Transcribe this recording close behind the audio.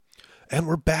And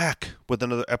we're back with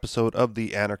another episode of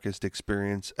the Anarchist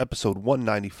Experience, episode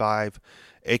 195,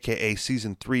 aka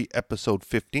season 3, episode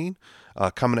 15.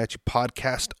 Coming at you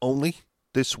podcast only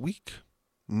this week.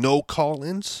 No call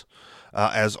ins.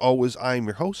 As always, I am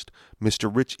your host,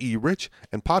 Mr. Rich E. Rich,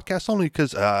 and podcast only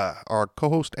because our co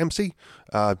host MC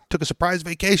took a surprise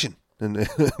vacation and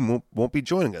won't be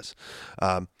joining us.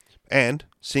 And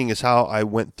seeing as how I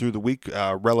went through the week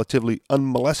relatively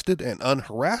unmolested and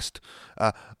unharassed,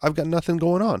 I've got nothing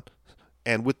going on.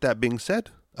 And with that being said,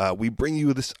 we bring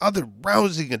you this other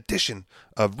rousing edition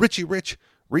of Richie Rich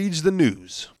Reads the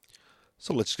News.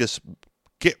 So let's just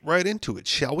get right into it,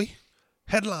 shall we?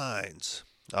 Headlines.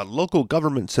 Local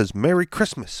government says Merry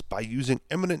Christmas by using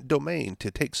eminent domain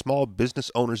to take small business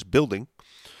owners' building.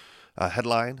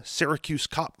 Headline, Syracuse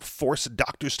cop forced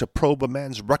doctors to probe a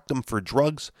man's rectum for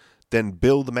drugs, then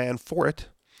bill the man for it.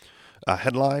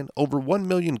 Headline, over 1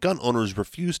 million gun owners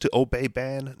refuse to obey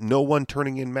ban, no one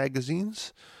turning in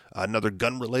magazines. Another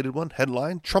gun-related one.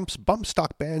 Headline, Trump's bump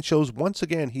stock ban shows once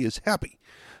again he is happy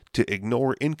to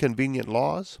ignore inconvenient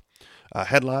laws.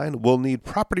 Headline, we'll need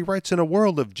property rights in a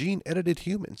world of gene-edited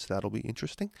humans. That'll be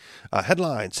interesting.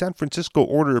 Headline, San Francisco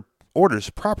orders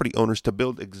property owners to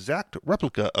build exact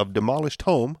replica of demolished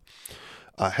home.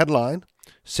 Headline,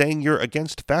 saying you're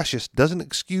against fascist doesn't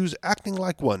excuse acting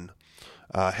like one.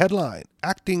 Headline,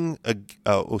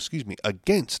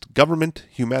 against government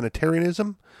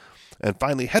humanitarianism. And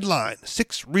finally, headline,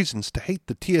 6 reasons to hate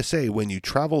the TSA when you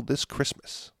travel this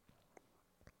Christmas.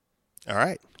 All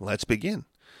right, let's begin.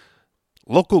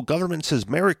 Local government says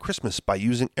Merry Christmas by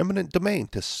using eminent domain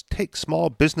to take small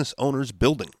business owners'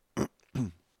 building.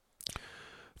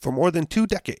 For more than 2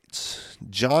 decades,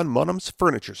 John Munham's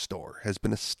Furniture Store has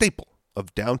been a staple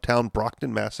of downtown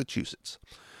Brockton, Massachusetts.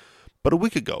 But a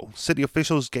week ago, city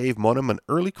officials gave Munham an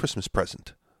early Christmas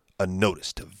present, a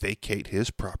notice to vacate his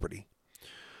property.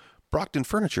 Brockton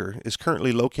Furniture is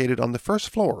currently located on the first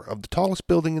floor of the tallest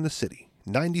building in the city,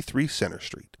 93 Center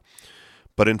Street.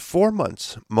 But in 4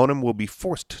 months, Munham will be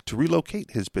forced to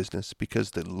relocate his business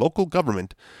because the local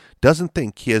government doesn't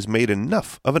think he has made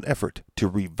enough of an effort to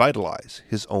revitalize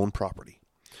his own property.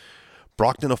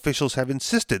 Brockton officials have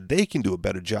insisted they can do a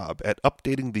better job at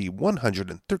updating the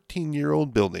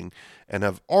 113-year-old building and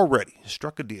have already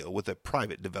struck a deal with a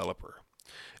private developer.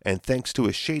 And thanks to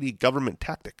a shady government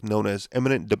tactic known as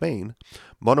eminent domain,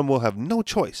 Munham will have no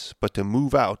choice but to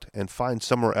move out and find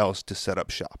somewhere else to set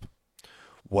up shop.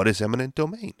 What is eminent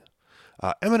domain?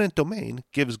 Eminent domain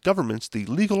gives governments the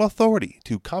legal authority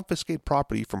to confiscate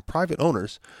property from private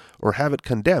owners or have it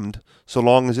condemned so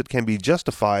long as it can be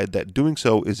justified that doing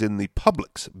so is in the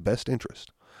public's best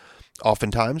interest.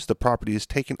 Oftentimes, the property is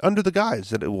taken under the guise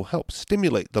that it will help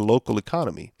stimulate the local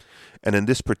economy, and in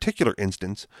this particular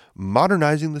instance,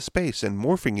 modernizing the space and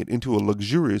morphing it into a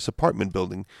luxurious apartment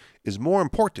building is more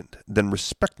important than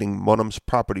respecting Munham's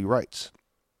property rights.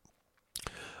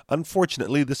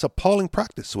 Unfortunately, this appalling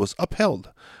practice was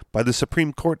upheld by the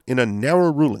Supreme Court in a narrow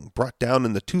ruling brought down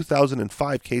in the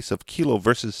 2005 case of Kelo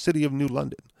versus City of New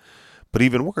London. But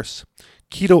even worse,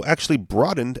 Kelo actually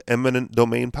broadened eminent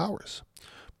domain powers.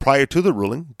 Prior to the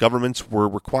ruling, governments were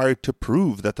required to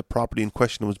prove that the property in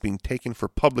question was being taken for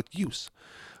public use.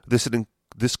 This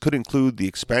could include the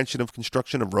expansion of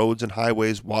construction of roads and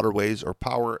highways, waterways, or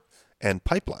power and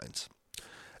pipelines.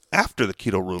 After the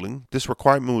Kelo ruling, this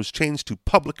requirement was changed to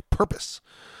public purpose.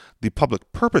 The public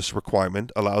purpose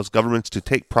requirement allows governments to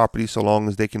take property so long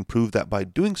as they can prove that by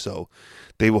doing so,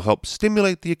 they will help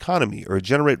stimulate the economy or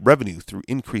generate revenue through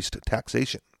increased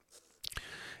taxation.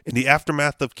 In the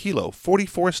aftermath of Kelo,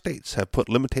 44 states have put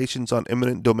limitations on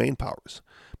eminent domain powers.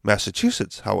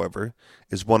 Massachusetts, however,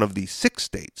 is one of the 6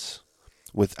 states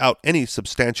without any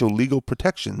substantial legal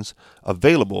protections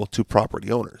available to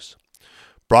property owners.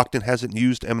 Brockton hasn't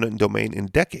used eminent domain in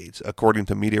decades, according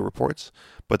to media reports,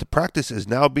 but the practice is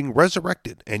now being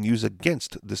resurrected and used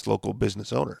against this local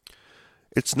business owner.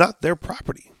 It's not their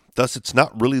property, thus it's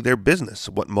not really their business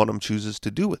what Munham chooses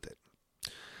to do with it.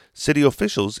 City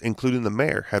officials, including the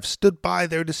mayor, have stood by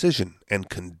their decision and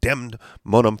condemned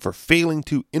Munham for failing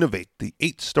to innovate the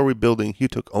 8-story building he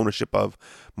took ownership of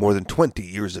more than 20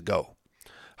 years ago.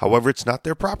 However, it's not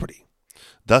their property.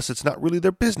 Thus, it's not really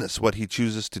their business what he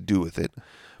chooses to do with it,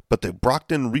 but the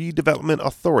Brockton Redevelopment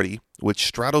Authority, which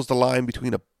straddles the line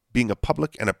between being a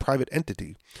public and a private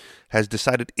entity, has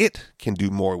decided it can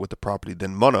do more with the property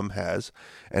than Munham has,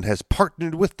 and has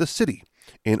partnered with the city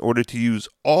in order to use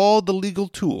all the legal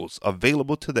tools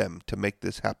available to them to make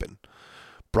this happen.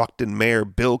 Brockton Mayor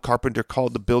Bill Carpenter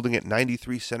called the building at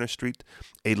 93 Center Street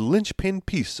a linchpin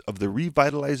piece of the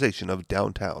revitalization of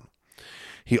downtown.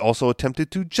 He also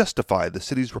attempted to justify the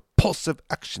city's repulsive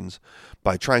actions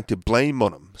by trying to blame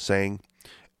Monum, saying,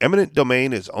 "Eminent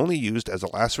domain is only used as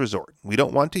a last resort. We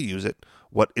don't want to use it.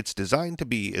 What it's designed to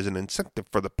be is an incentive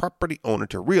for the property owner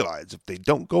to realize if they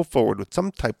don't go forward with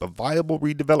some type of viable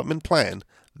redevelopment plan,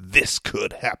 this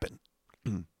could happen."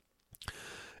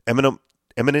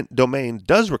 Eminent domain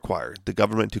does require the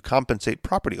government to compensate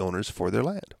property owners for their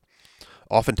land.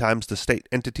 Oftentimes, the state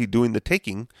entity doing the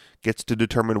taking gets to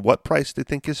determine what price they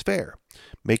think is fair,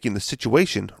 making the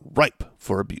situation ripe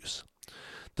for abuse.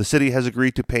 The city has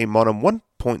agreed to pay Monum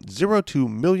 $1.02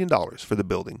 million for the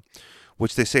building,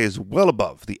 which they say is well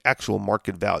above the actual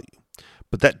market value.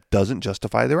 But that doesn't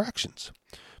justify their actions.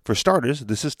 For starters,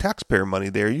 this is taxpayer money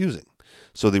they are using,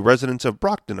 so the residents of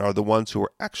Brockton are the ones who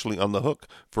are actually on the hook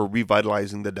for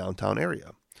revitalizing the downtown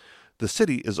area. The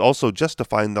city is also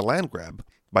justifying the land grab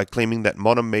by claiming that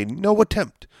Monum made no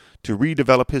attempt to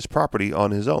redevelop his property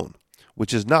on his own,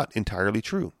 which is not entirely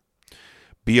true.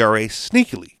 BRA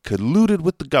sneakily colluded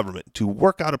with the government to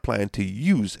work out a plan to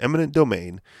use eminent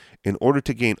domain in order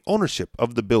to gain ownership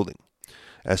of the building.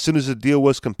 As soon as the deal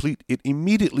was complete, it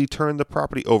immediately turned the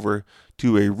property over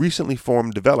to a recently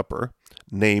formed developer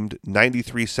named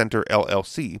 93 Center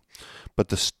LLC, but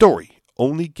the story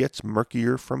only gets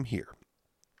murkier from here.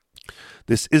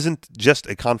 This isn't just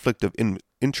a conflict of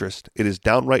interest, it is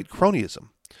downright cronyism.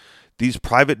 These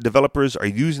private developers are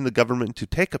using the government to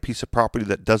take a piece of property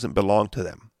that doesn't belong to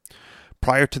them.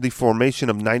 Prior to the formation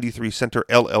of 93 Center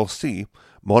LLC,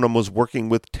 Monum was working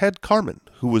with Ted Carman,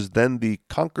 who was then the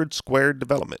Concord Square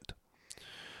development.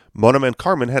 Monum and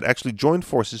Carman had actually joined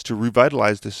forces to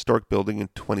revitalize the historic building in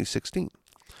 2016.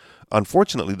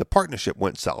 Unfortunately, the partnership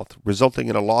went south, resulting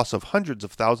in a loss of hundreds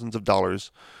of thousands of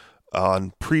dollars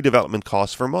on pre-development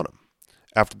costs for Monum.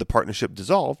 After the partnership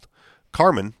dissolved,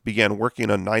 Carman began working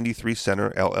on 93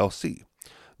 Center LLC,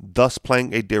 thus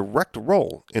playing a direct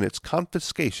role in its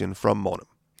confiscation from Monum.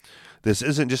 This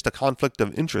isn't just a conflict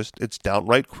of interest, it's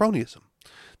downright cronyism.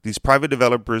 These private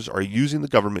developers are using the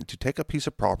government to take a piece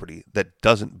of property that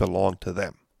doesn't belong to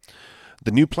them.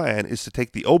 The new plan is to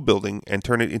take the old building and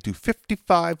turn it into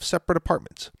 55 separate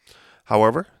apartments.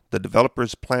 However, the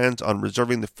developers' plans on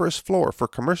reserving the first floor for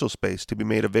commercial space to be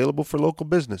made available for local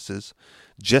businesses,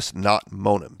 just not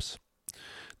Monum's.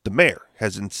 The mayor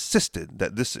has insisted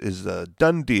that this is a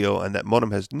done deal and that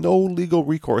Monum has no legal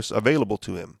recourse available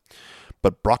to him.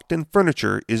 But Brockton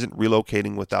Furniture isn't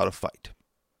relocating without a fight.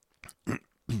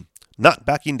 Not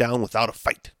backing down without a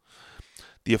fight.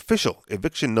 The official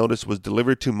eviction notice was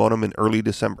delivered to Monum in early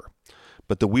December,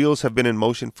 but the wheels have been in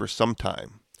motion for some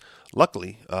time.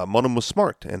 Luckily, Monum was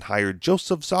smart and hired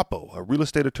Joseph Zappo, a real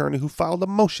estate attorney who filed a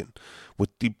motion with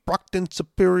the Brockton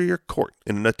Superior Court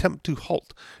in an attempt to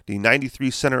halt the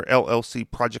 93 Center LLC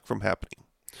project from happening.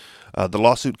 The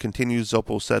lawsuit continues,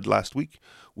 Zappo said last week.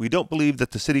 "We don't believe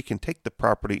that the city can take the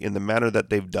property in the manner that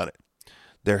they've done it.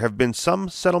 There have been some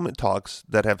settlement talks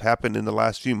that have happened in the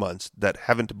last few months that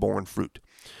haven't borne fruit.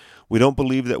 We don't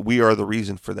believe that we are the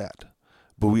reason for that.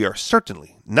 But we are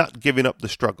certainly not giving up the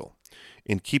struggle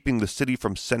in keeping the city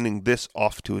from sending this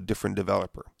off to a different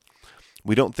developer.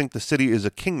 We don't think the city is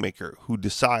a kingmaker who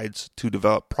decides to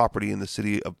develop property in the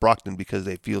city of Brockton because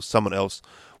they feel someone else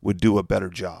would do a better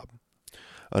job."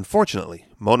 Unfortunately,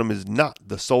 Monum is not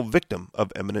the sole victim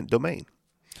of eminent domain.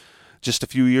 Just a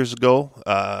few years ago,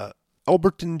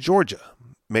 Elberton, Georgia,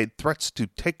 made threats to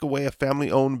take away a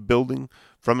family-owned building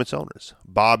from its owners,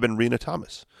 Bob and Rena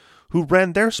Thomas, who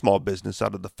ran their small business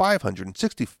out of the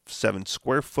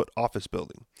 567-square-foot office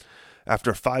building.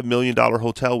 After a $5 million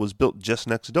hotel was built just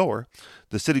next door,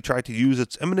 the city tried to use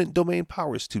its eminent domain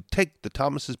powers to take the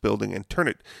Thomas' building and turn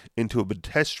it into a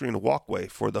pedestrian walkway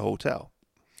for the hotel.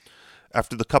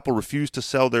 After the couple refused to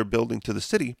sell their building to the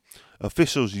city,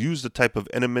 officials used a type of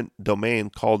eminent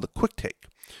domain called the quick take,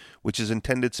 which is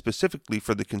intended specifically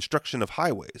for the construction of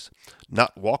highways,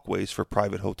 not walkways for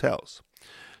private hotels.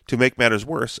 To make matters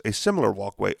worse, a similar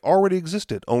walkway already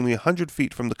existed only 100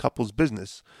 feet from the couple's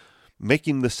business,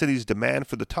 making the city's demand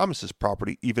for the Thomas'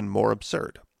 property even more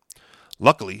absurd.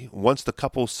 Luckily, once the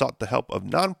couple sought the help of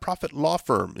nonprofit law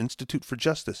firm Institute for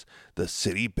Justice, the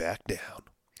city backed down.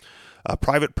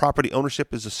 Private property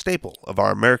ownership is a staple of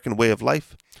our American way of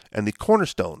life and the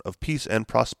cornerstone of peace and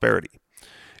prosperity.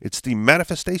 It's the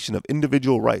manifestation of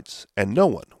individual rights, and no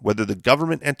one, whether the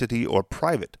government entity or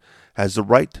private, has the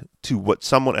right to what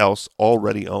someone else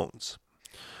already owns.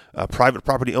 Private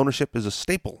property ownership is a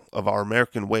staple of our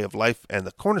American way of life and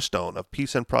the cornerstone of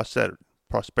peace and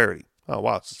prosperity. Oh,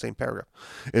 wow, it's the same paragraph.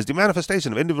 Is the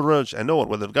manifestation of individual rights, and no one,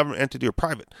 whether the government entity or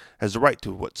private, has the right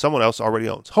to what someone else already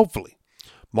owns. Hopefully,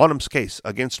 Monum's case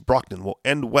against Brockton will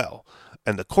end well,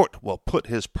 and the court will put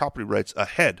his property rights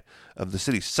ahead of the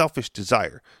city's selfish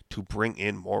desire to bring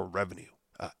in more revenue.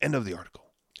 End of the article.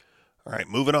 All right,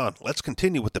 moving on. Let's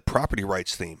continue with the property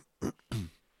rights theme.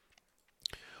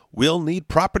 We'll need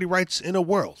property rights in a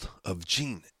world of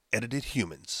gene-edited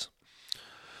humans.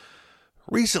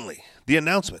 Recently, the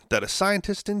announcement that a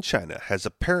scientist in China has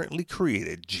apparently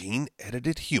created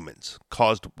gene-edited humans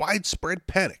caused widespread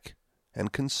panic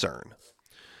and concern.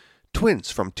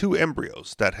 Twins from two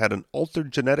embryos that had an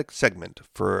altered genetic segment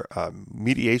for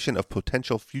mediation of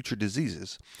potential future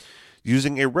diseases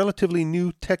using a relatively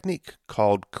new technique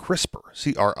called CRISPR,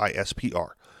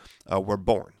 C-R-I-S-P-R, were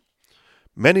born.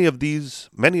 Many of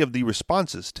the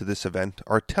responses to this event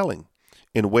are telling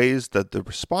in ways that the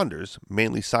responders,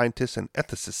 mainly scientists and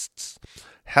ethicists,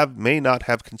 may not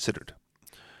have considered.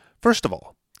 First of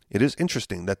all, it is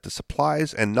interesting that the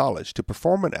supplies and knowledge to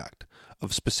perform an act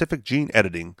of specific gene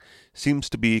editing seems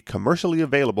to be commercially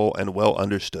available and well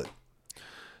understood.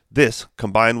 This,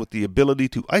 combined with the ability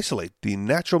to isolate the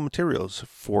natural materials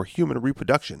for human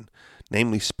reproduction,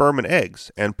 namely sperm and eggs,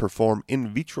 and perform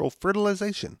in vitro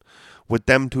fertilization with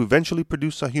them to eventually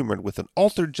produce a human with an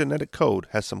altered genetic code,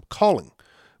 has some calling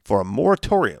for a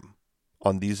moratorium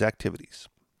on these activities.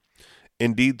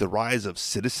 Indeed, the rise of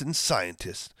citizen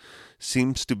scientists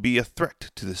seems to be a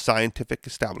threat to the scientific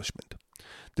establishment.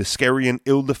 The scary and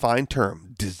ill-defined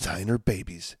term, designer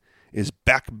babies, is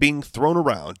back being thrown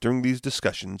around during these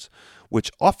discussions,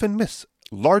 which often miss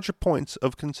larger points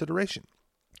of consideration.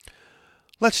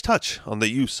 Let's touch on the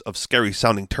use of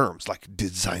scary-sounding terms like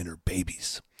designer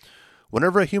babies.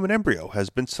 Whenever a human embryo has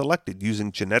been selected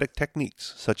using genetic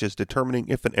techniques, such as determining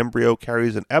if an embryo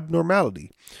carries an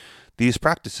abnormality, these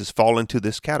practices fall into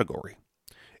this category.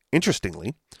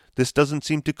 Interestingly, this doesn't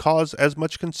seem to cause as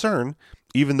much concern,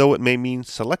 even though it may mean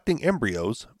selecting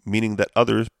embryos, meaning that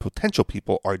other potential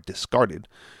people are discarded,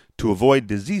 to avoid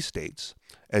disease states,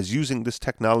 as using this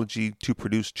technology to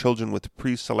produce children with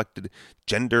pre-selected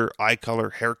gender, eye color,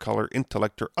 hair color,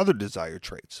 intellect, or other desired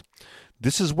traits.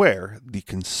 This is where the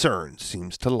concern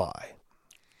seems to lie.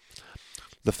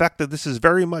 The fact that this is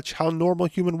very much how normal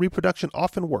human reproduction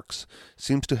often works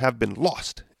seems to have been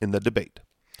lost in the debate.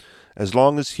 As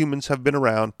long as humans have been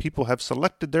around, people have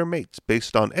selected their mates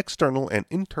based on external and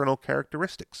internal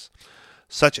characteristics,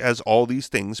 such as all these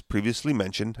things previously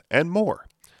mentioned and more,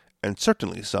 and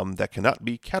certainly some that cannot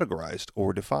be categorized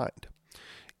or defined.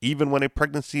 Even when a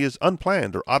pregnancy is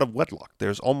unplanned or out of wedlock, there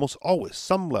is almost always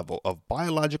some level of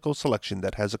biological selection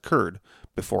that has occurred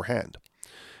beforehand.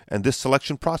 And this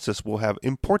selection process will have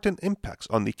important impacts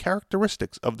on the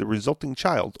characteristics of the resulting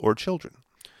child or children.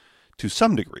 To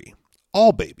some degree,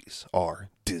 all babies are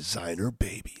designer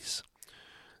babies.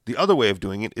 The other way of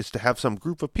doing it is to have some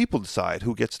group of people decide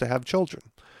who gets to have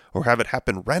children, or have it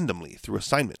happen randomly through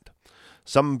assignment.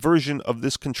 Some version of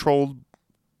this controlled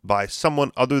by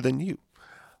someone other than you.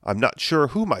 I'm not sure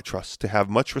whom I trust to have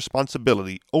much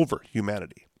responsibility over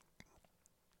humanity.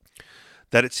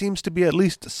 That it seems to be at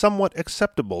least somewhat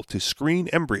acceptable to screen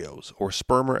embryos or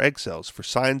sperm or egg cells for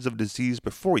signs of disease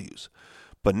before use,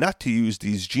 but not to use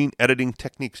these gene editing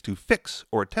techniques to fix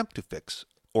or attempt to fix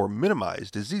or minimize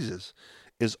diseases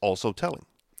is also telling.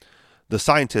 The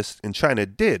scientists in China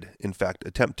did, in fact,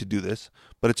 attempt to do this,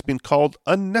 but it's been called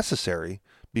unnecessary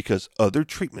because other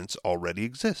treatments already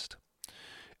exist.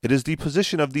 It is the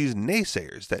position of these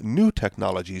naysayers that new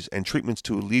technologies and treatments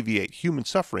to alleviate human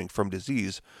suffering from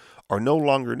disease are no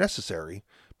longer necessary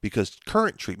because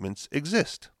current treatments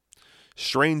exist.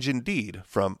 Strange indeed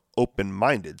from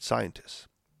open-minded scientists.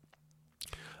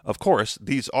 Of course,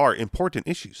 these are important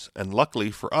issues, and luckily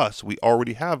for us, we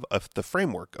already have the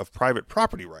framework of private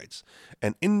property rights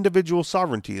and individual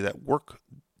sovereignty that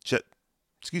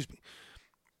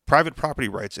private property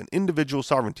rights and individual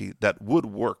sovereignty that would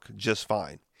work just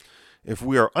fine. If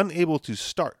we are unable to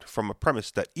start from a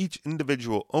premise that each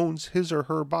individual owns his or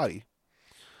her body,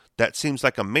 that seems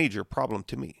like a major problem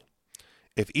to me.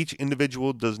 If each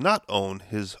individual does not own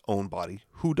his own body,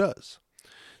 who does?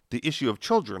 The issue of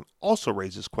children also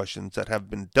raises questions that have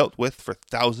been dealt with for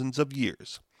thousands of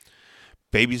years.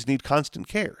 Babies need constant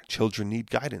care. Children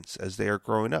need guidance as they are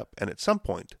growing up, and at some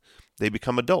point, they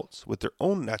become adults with their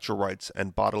own natural rights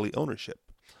and bodily ownership.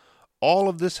 All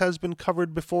of this has been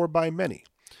covered before by many,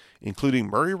 including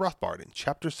Murray Rothbard in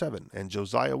Chapter 7 and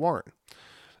Josiah Warren.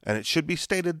 And it should be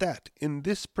stated that, in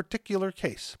this particular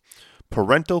case,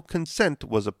 parental consent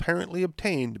was apparently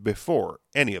obtained before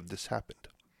any of this happened.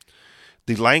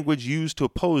 The language used to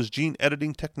oppose gene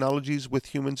editing technologies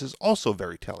with humans is also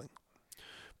very telling.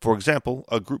 For example,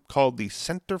 a group called the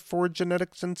Center for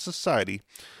Genetics and Society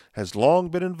has long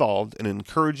been involved in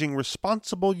encouraging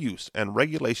responsible use and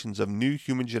regulations of new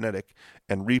human genetic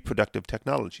and reproductive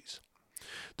technologies.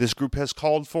 This group has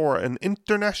called for an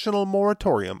international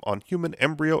moratorium on human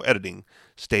embryo editing,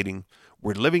 stating,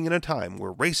 "We're living in a time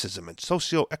where racism and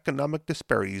socioeconomic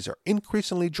disparities are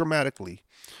increasingly dramatically,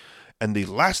 and the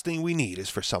last thing we need is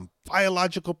for some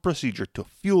biological procedure to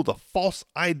fuel the false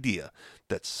idea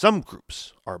that some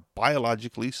groups are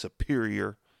biologically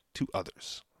superior to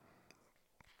others."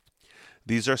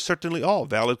 These are certainly all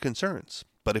valid concerns,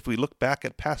 but if we look back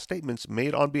at past statements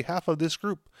made on behalf of this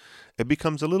group, it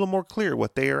becomes a little more clear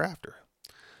what they are after.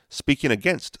 Speaking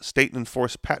against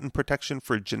state-enforced patent protection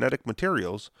for genetic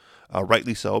materials,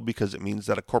 rightly so, because it means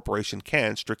that a corporation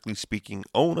can, strictly speaking,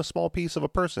 own a small piece of a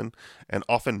person, and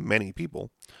often many people,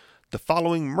 the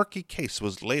following murky case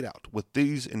was laid out with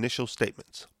these initial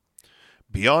statements.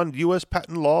 Beyond U.S.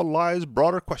 patent law lies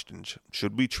broader questions.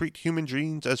 Should we treat human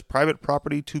genes as private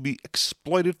property to be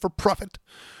exploited for profit,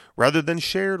 rather than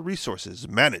shared resources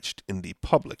managed in the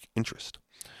public interest?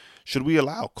 Should we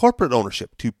allow corporate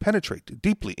ownership to penetrate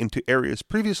deeply into areas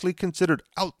previously considered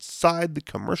outside the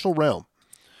commercial realm?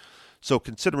 So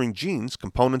considering genes,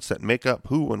 components that make up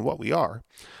who and what we are,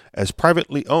 as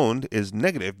privately owned is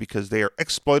negative because they are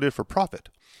exploited for profit,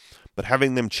 but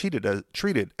having them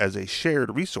treated as a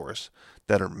shared resource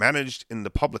that are managed in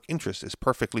the public interest is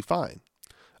perfectly fine.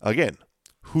 Again,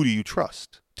 who do you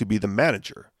trust to be the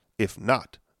manager, if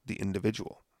not the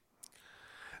individual?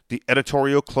 The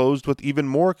editorial closed with even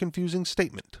more confusing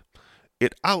statement.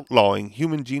 It outlawing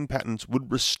human gene patents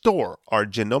would restore our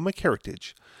genomic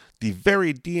heritage, the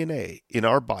very DNA in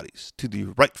our bodies, to the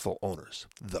rightful owners,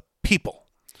 the people.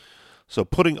 So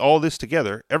putting all this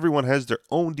together, everyone has their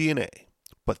own DNA,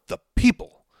 but the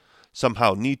people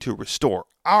somehow need to restore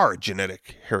our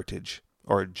genetic heritage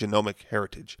or genomic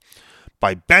heritage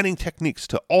by banning techniques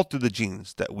to alter the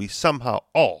genes that we somehow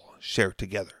all share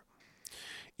together.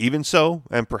 Even so,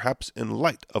 and perhaps in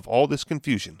light of all this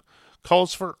confusion,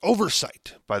 calls for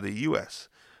oversight by the U.S.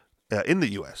 In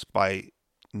the U.S. by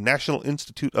National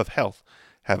Institute of Health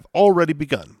have already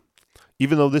begun.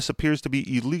 Even though this appears to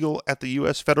be illegal at the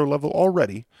U.S. federal level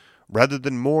already, rather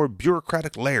than more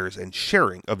bureaucratic layers and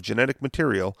sharing of genetic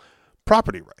material,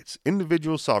 property rights,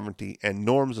 individual sovereignty, and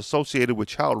norms associated with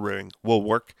child rearing will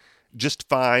work just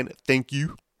fine. Thank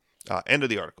you. End of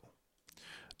the article.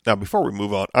 Now, before we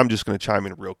move on, I'm just going to chime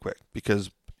in real quick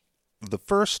because the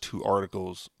first two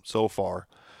articles so far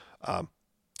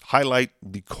highlight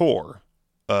the core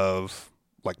of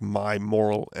like my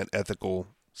moral and ethical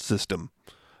system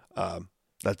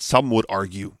that some would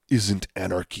argue isn't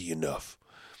anarchy enough,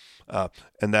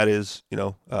 and that is,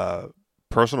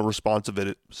 personal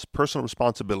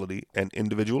responsibility and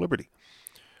individual liberty.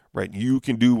 Right, you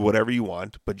can do whatever you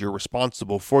want, but you're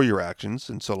responsible for your actions,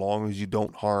 and so long as you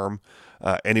don't harm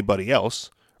anybody else,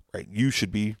 right, you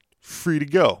should be free to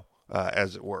go,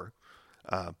 as it were.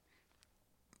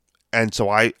 And so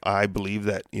I believe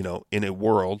that, in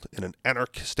an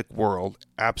anarchistic world,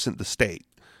 absent the state,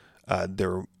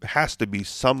 there has to be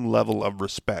some level of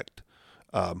respect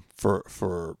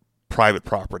for private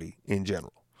property in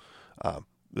general.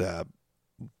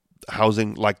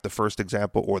 Housing, like the first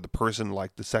example, or the person,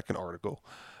 like the second article,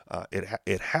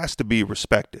 it has to be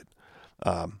respected.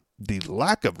 The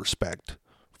lack of respect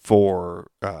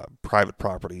for private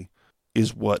property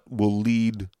is what will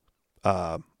lead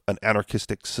an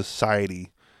anarchistic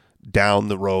society down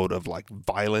the road of like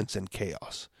violence and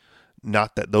chaos.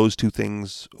 Not that those two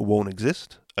things won't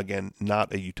exist. Again,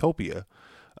 not a utopia,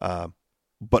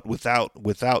 but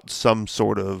without some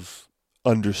sort of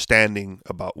understanding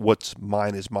about what's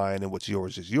mine is mine and what's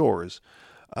yours is yours,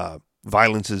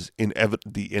 violence is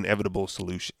the inevitable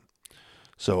solution.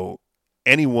 So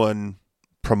anyone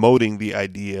promoting the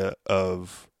idea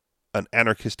of an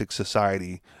anarchistic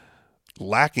society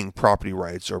lacking property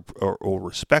rights or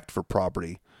respect for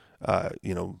property,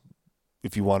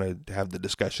 if you want to have the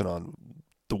discussion on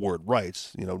the word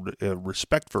rights,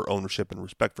 respect for ownership and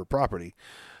respect for property,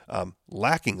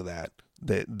 lacking that,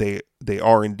 they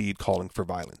are indeed calling for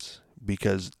violence,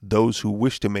 because those who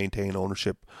wish to maintain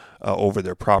ownership over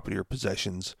their property or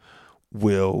possessions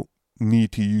will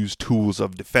need to use tools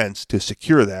of defense to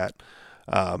secure that,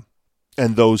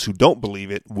 and those who don't believe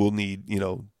it will need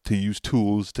to use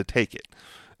tools to take it,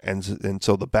 and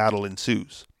so the battle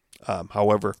ensues.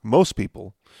 However, most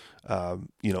people,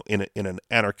 in an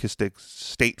anarchistic,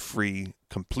 state-free,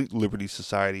 complete liberty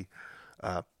society,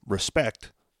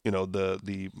 respect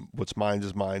the what's mine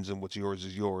is mine and what's yours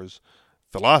is yours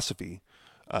philosophy,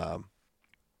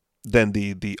 then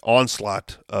the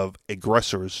onslaught of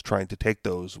aggressors trying to take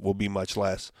those will be much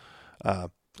less.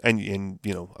 And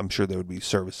I'm sure there would be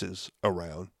services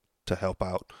around to help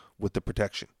out with the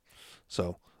protection.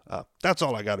 So that's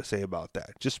all I got to say about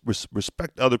that. Just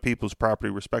respect other people's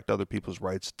property, respect other people's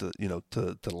rights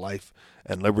to life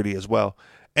and liberty as well.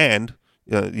 And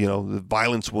the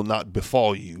violence will not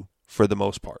befall you for the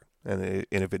most part. And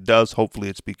if it does, hopefully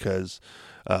it's because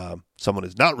someone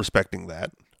is not respecting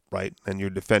that, right? And you're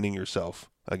defending yourself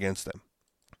against them.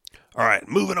 All right,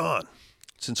 moving on.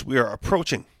 Since we are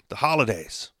approaching the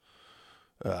holidays,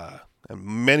 and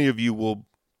many of you will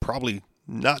probably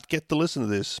not get to listen to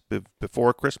this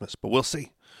before Christmas, but we'll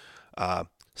see.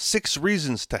 6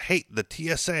 reasons to hate the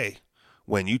TSA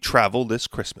when you travel this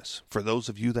Christmas, for those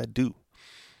of you that do.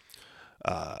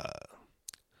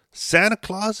 Santa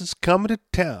Claus is coming to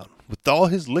town with all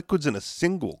his liquids in a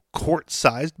single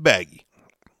quart-sized baggie.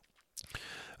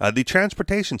 The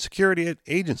Transportation Security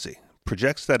Agency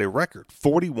projects that a record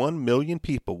 41 million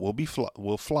people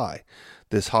will fly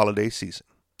this holiday season.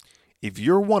 If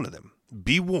you're one of them,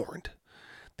 be warned.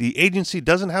 The agency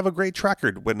doesn't have a great track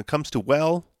record when it comes to,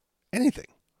 well, anything.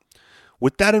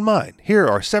 With that in mind, here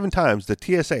are 7 times the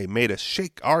TSA made us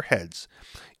shake our heads,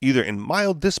 either in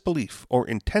mild disbelief or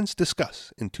intense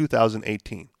disgust in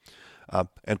 2018.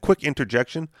 And quick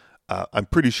interjection, I'm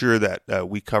pretty sure that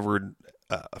we covered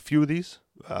a few of these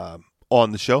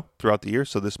on the show throughout the year,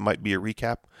 so this might be a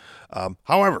recap.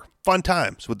 However, fun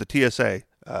times with the TSA,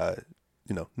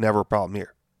 never a problem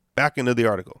here. Back into the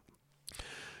article.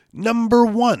 Number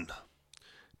 1,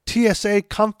 TSA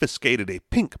confiscated a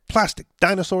pink plastic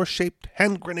dinosaur-shaped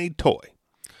hand grenade toy.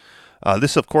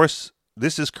 This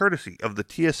is courtesy of the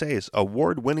TSA's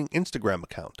award-winning Instagram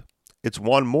account. It's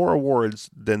won more awards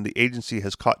than the agency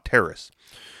has caught terrorists,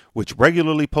 which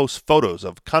regularly posts photos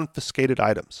of confiscated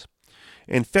items.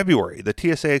 In February, the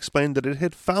TSA explained that it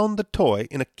had found the toy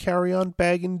in a carry-on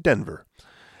bag in Denver.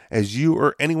 As you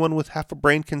or anyone with half a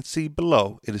brain can see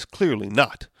below, it is clearly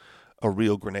not a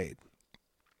real grenade.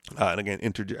 And again,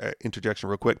 interjection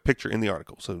real quick, picture in the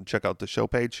article. So check out the show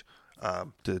page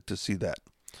to see that.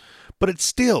 But it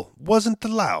still wasn't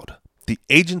allowed. The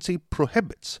agency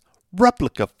prohibits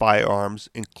replica firearms,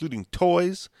 including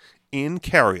toys, in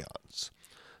carry-ons.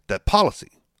 That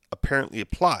policy apparently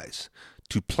applies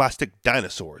to plastic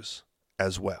dinosaurs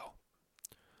as well.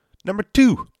 Number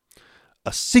 2,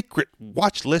 a secret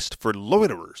watch list for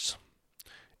loiterers.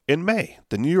 In May,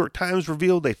 the New York Times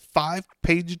revealed a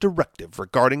 5-page directive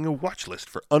regarding a watch list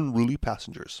for unruly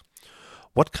passengers.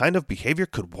 What kind of behavior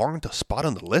could warrant a spot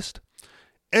on the list?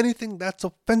 Anything that's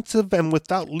offensive and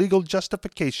without legal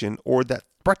justification or that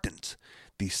threatens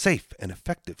the safe and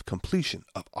effective completion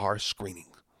of our screening.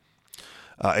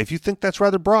 If you think that's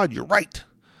rather broad, you're right.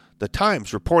 The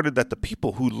Times reported that the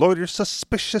people who loiter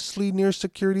suspiciously near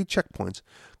security checkpoints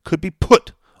could be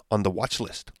put on the watch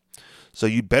list. So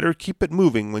you'd better keep it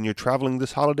moving when you're traveling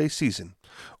this holiday season,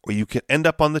 or you could end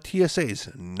up on the TSA's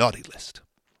naughty list.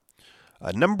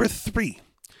 Number 3,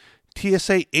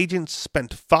 TSA agents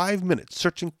spent 5 minutes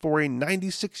searching for a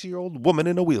 96-year-old woman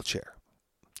in a wheelchair.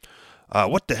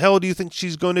 What the hell do you think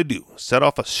she's going to do? Set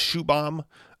off a shoe bomb?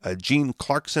 Gene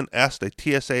Clarkson asked a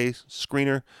TSA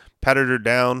screener, patted her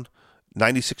down,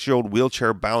 96-year-old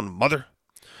wheelchair-bound mother.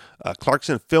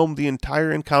 Clarkson filmed the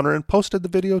entire encounter and posted the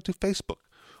video to Facebook,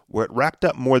 where it racked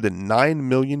up more than 9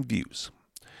 million views.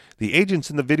 The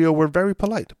agents in the video were very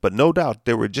polite, but no doubt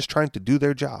they were just trying to do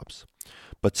their jobs.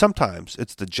 But sometimes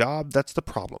it's the job that's the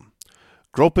problem.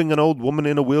 Groping an old woman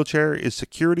in a wheelchair is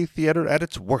security theater at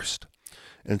its worst.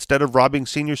 Instead of robbing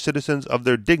senior citizens of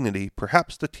their dignity,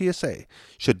 perhaps the TSA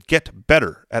should get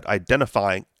better at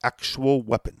identifying actual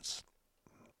weapons.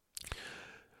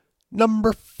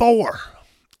 Number 4.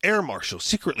 Air marshals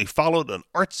secretly followed an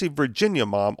artsy Virginia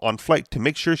mom on flight to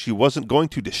make sure she wasn't going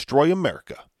to destroy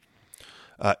America.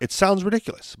 It sounds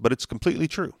ridiculous, but it's completely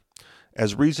true.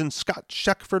 As Reason Scott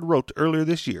Shackford wrote earlier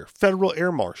this year, federal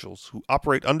air marshals who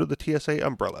operate under the TSA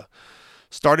umbrella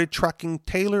started tracking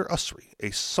Taylor Usry,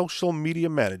 a social media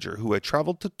manager who had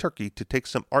traveled to Turkey to take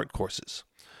some art courses,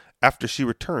 after she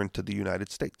returned to the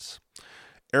United States.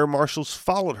 Air marshals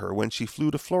followed her when she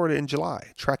flew to Florida in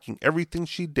July, tracking everything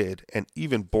she did and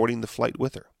even boarding the flight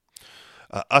with her.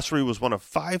 Usry was one of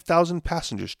 5,000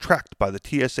 passengers tracked by the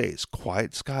TSA's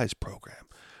Quiet Skies program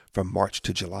from March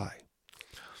to July.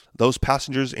 Those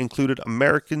passengers included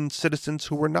American citizens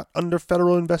who were not under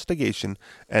federal investigation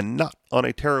and not on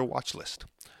a terror watch list.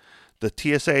 The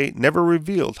TSA never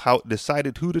revealed how it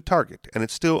decided who to target, and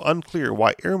it's still unclear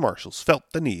why air marshals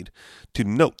felt the need to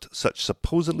note such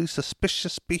supposedly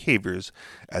suspicious behaviors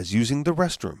as using the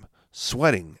restroom,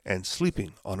 sweating, and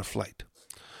sleeping on a flight.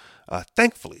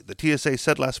 Thankfully, the TSA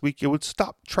said last week it would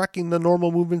stop tracking the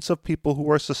normal movements of people who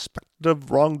aren't suspected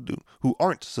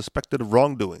of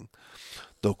wrongdoing,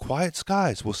 though quiet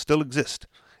skies will still exist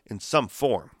in some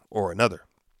form or another.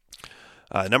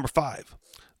 Number 5,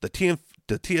 the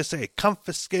TSA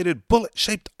confiscated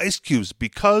bullet-shaped ice cubes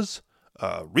because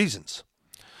reasons.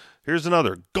 Here's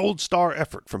another gold star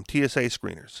effort from TSA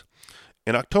screeners.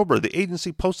 In October, the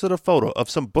agency posted a photo of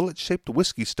some bullet-shaped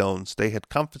whiskey stones they had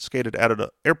confiscated at an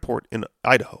airport in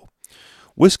Idaho.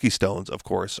 Whiskey stones, of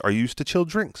course, are used to chill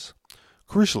drinks.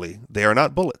 Crucially, they are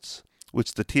not bullets,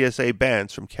 which the TSA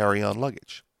bans from carry-on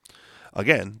luggage.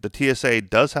 Again, the TSA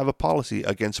does have a policy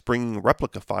against bringing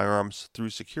replica firearms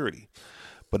through security,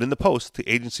 but in the post, the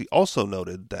agency also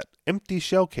noted that empty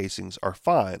shell casings are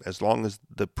fine as long as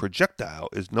the projectile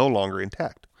is no longer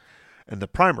intact, and the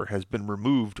primer has been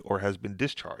removed or has been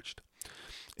discharged.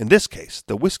 In this case,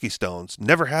 the whiskey stones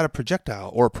never had a projectile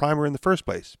or a primer in the first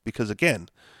place because, again,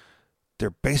 they're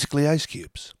basically ice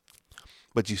cubes.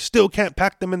 But you still can't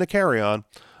pack them in the carry-on,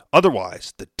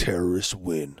 otherwise the terrorists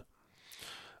win.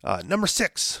 Number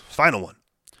 6, final one.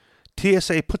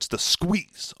 TSA puts the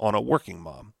squeeze on a working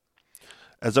mom.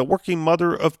 As a working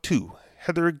mother of 2,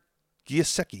 Heather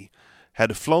Giesecke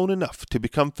had flown enough to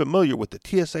become familiar with the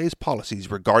TSA's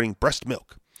policies regarding breast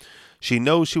milk. She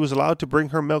knows she was allowed to bring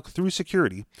her milk through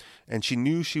security, and she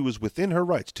knew she was within her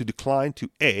rights to decline to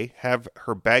A, have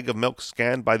her bag of milk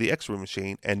scanned by the X-ray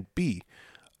machine, and B,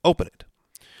 open it.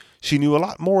 She knew a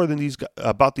lot more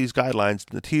about these guidelines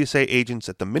than the TSA agents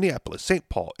at the Minneapolis-St.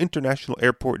 Paul International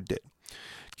Airport did.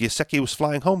 Giesecke was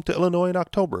flying home to Illinois in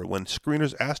October when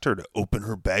screeners asked her to open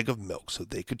her bag of milk so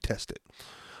they could test it.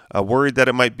 Worried that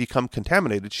it might become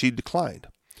contaminated, she declined.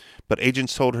 But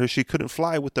agents told her she couldn't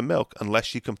fly with the milk unless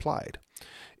she complied.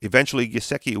 Eventually,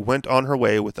 Giesecke went on her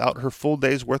way without her full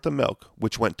day's worth of milk,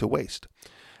 which went to waste.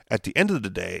 At the end of the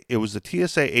day, it was the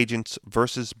TSA agents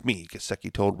versus me,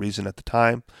 Giesecke told Reason at the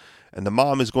time, and the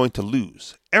mom is going to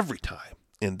lose every time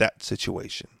in that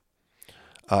situation.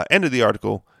 End of the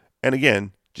article. And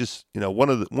again, just one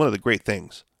of the great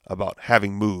things about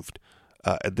having moved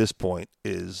at this point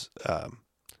is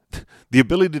the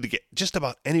ability to get just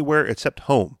about anywhere except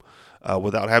home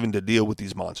without having to deal with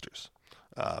these monsters.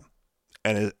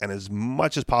 And as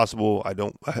much as possible,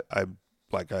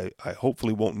 I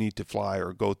hopefully won't need to fly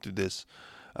or go through this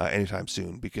anytime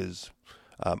soon, because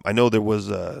I know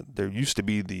there used to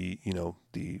be the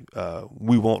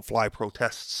we won't fly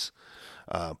protests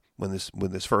when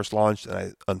this first launched,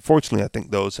 and unfortunately I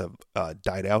think those have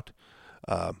died out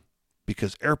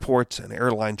because airports and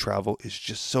airline travel is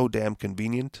just so damn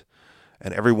convenient,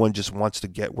 and everyone just wants to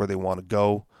get where they want to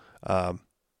go, and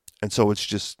so it's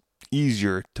just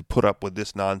easier to put up with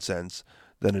this nonsense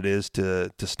than it is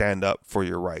to stand up for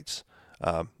your rights,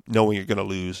 knowing you're going to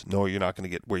lose, knowing you're not going to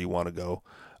get where you want to go,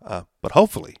 but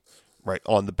hopefully, right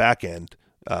on the back end,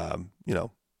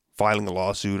 filing a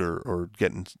lawsuit or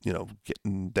getting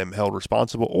them held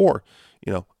responsible, or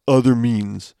other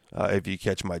means, if you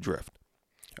catch my drift.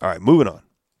 All right, moving on.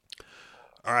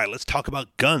 All right, let's talk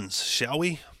about guns, shall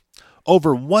we?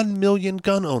 Over 1 million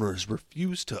gun owners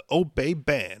refuse to obey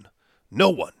ban. No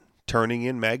one turning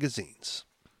in magazines.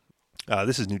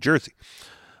 This is New Jersey.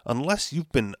 Unless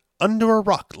you've been under a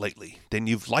rock lately, then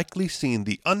you've likely seen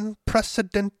the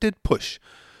unprecedented push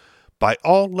by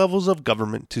all levels of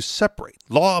government to separate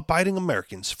law-abiding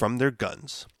Americans from their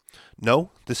guns.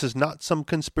 No, this is not some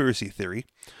conspiracy theory.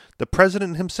 The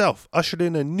president himself ushered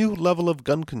in a new level of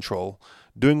gun control,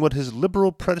 doing what his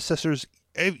liberal predecessors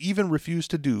even refused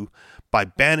to do by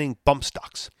banning bump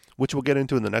stocks, which we'll get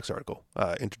into in the next article,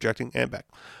 interjecting and back.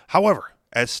 However,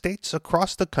 as states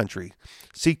across the country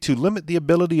seek to limit the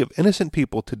ability of innocent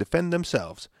people to defend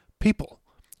themselves, people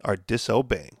are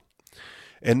disobeying.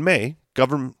 In May,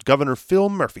 Governor Phil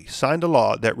Murphy signed a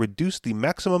law that reduced the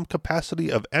maximum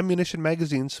capacity of ammunition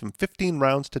magazines from 15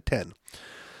 rounds to 10.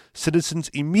 Citizens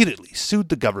immediately sued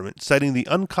the government, citing the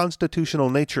unconstitutional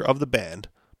nature of the ban,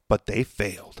 but they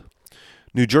failed.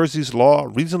 New Jersey's law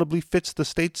reasonably fits the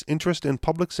state's interest in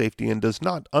public safety and does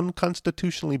not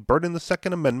unconstitutionally burden the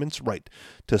Second Amendment's right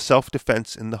to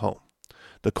self-defense in the home,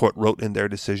 the court wrote in their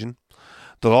decision.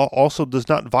 The law also does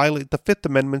not violate the Fifth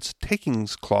Amendment's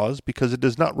takings clause because it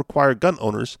does not require gun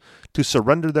owners to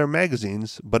surrender their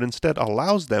magazines, but instead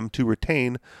allows them to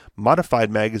retain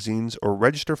modified magazines or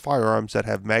register firearms that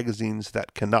have magazines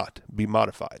that cannot be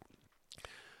modified.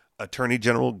 Attorney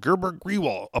General Gerber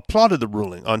Grewal applauded the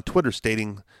ruling on Twitter,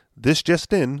 stating, "This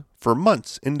just in, for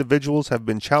months individuals have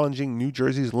been challenging New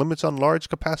Jersey's limits on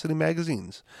large-capacity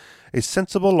magazines, a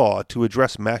sensible law to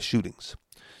address mass shootings.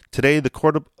 Today, the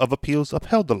Court of Appeals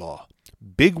upheld the law.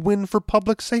 Big win for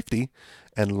public safety,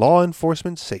 and law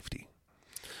enforcement safety.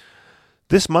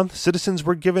 This month, citizens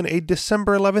were given a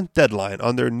December 11th deadline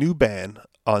on their new ban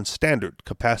on standard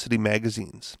capacity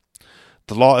magazines.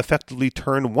 The law effectively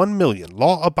turned 1 million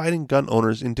law-abiding gun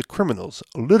owners into criminals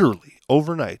literally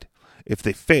overnight if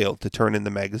they failed to turn in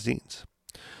the magazines.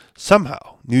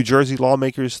 Somehow, New Jersey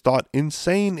lawmakers thought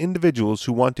insane individuals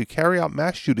who want to carry out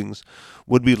mass shootings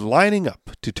would be lining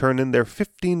up to turn in their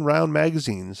 15-round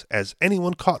magazines, as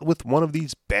anyone caught with one of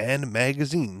these banned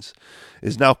magazines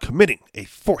is now committing a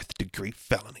fourth-degree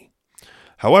felony.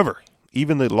 However,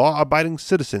 even the law-abiding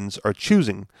citizens are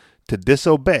choosing to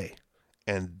disobey,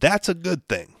 and that's a good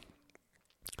thing.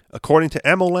 According to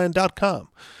AmmoLand.com,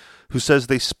 who says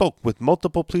they spoke with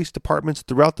multiple police departments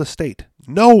throughout the state,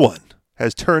 no one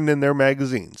has turned in their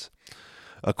magazines.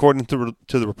 According to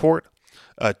the report,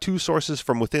 two sources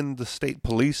from within the state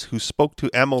police who spoke to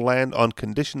AmmoLand on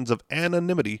conditions of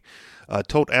anonymity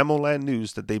told AmmoLand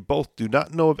News that they both do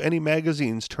not know of any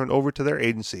magazines turned over to their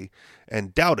agency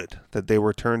and doubted that they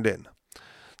were turned in.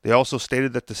 They also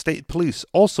stated that the state police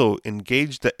also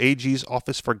engaged the AG's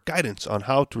office for guidance on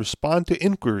how to respond to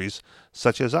inquiries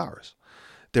such as ours.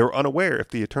 They were unaware if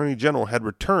the Attorney General had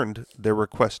returned their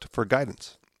request for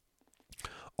guidance.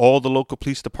 All the local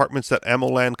police departments that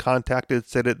AmmoLand contacted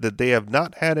said that they have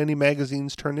not had any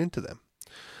magazines turned into them.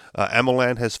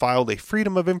 AmmoLand has filed a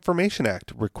Freedom of Information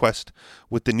Act request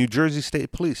with the New Jersey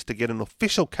State Police to get an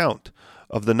official count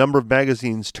of the number of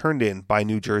magazines turned in by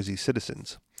New Jersey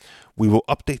citizens. We will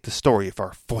update the story if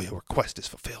our FOIA request is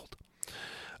fulfilled.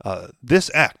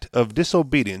 This act of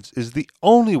disobedience is the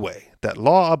only way that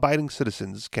law-abiding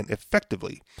citizens can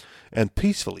effectively and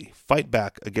peacefully fight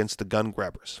back against the gun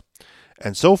grabbers.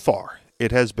 And so far,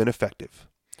 it has been effective.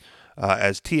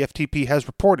 As TFTP has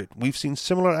reported, we've seen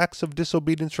similar acts of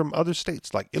disobedience from other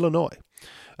states like Illinois.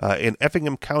 In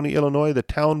Effingham County, Illinois, the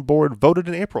town board voted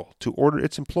in April to order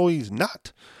its employees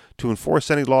not to enforce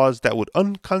any laws that would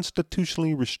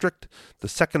unconstitutionally restrict the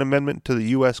Second Amendment to the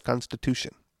U.S.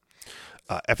 Constitution.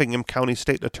 Effingham County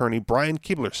State Attorney Brian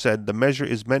Keebler said the measure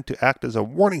is meant to act as a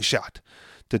warning shot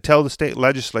to tell the state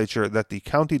legislature that the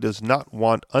county does not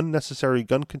want unnecessary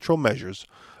gun control measures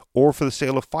or for the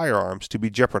sale of firearms to be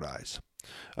jeopardized.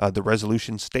 The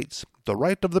resolution states, "The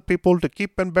right of the people to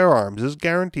keep and bear arms is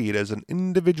guaranteed as an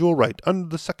individual right under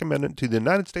the Second Amendment to the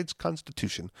United States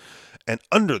Constitution and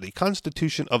under the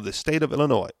Constitution of the State of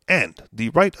Illinois, and the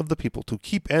right of the people to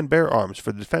keep and bear arms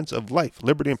for the defense of life,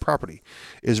 liberty, and property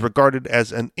is regarded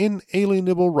as an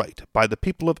inalienable right by the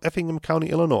people of Effingham County,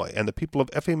 Illinois, and the people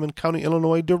of Effingham County,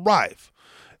 Illinois derive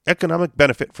economic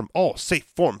benefit from all safe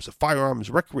forms of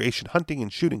firearms, recreation, hunting,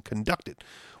 and shooting conducted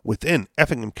within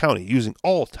Effingham County using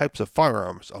all types of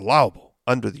firearms allowable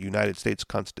under the United States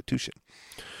Constitution."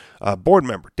 Board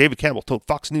member David Campbell told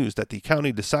Fox News that the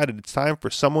county decided it's time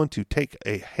for someone to take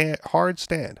a hard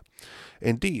stand.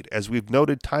 Indeed, as we've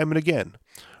noted time and again,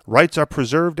 rights are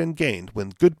preserved and gained when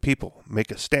good people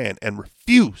make a stand and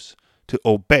refuse to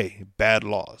obey bad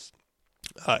laws.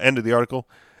 End of the article.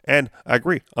 And I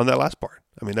agree on that last part.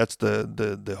 I mean, that's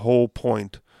the whole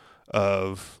point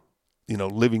of,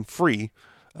 living free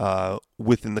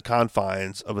within the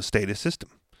confines of a statist system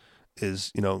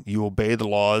is, you obey the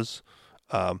laws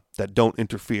that don't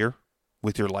interfere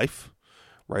with your life,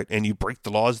 right? And you break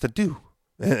the laws that do,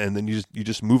 and then you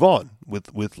just move on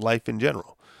with life in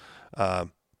general. I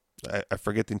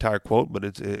forget the entire quote, but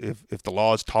it's if the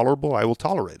law is tolerable, I will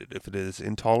tolerate it. If it is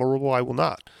intolerable, I will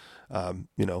not.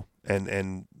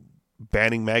 And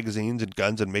banning magazines and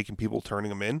guns and making people turning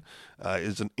them in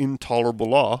is an intolerable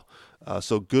law.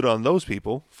 So good on those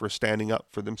people for standing up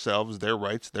for themselves, their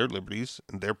rights, their liberties,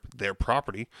 and their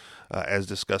property, as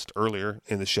discussed earlier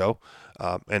in the show,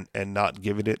 and not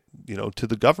giving it, to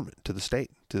the government, to the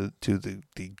state, to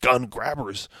the gun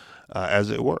grabbers, as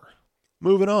it were.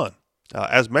 Moving on.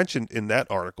 As mentioned in that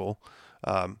article,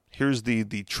 here's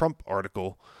the Trump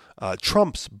article.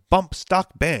 Trump's bump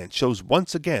stock ban shows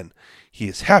once again he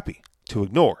is happy to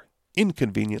ignore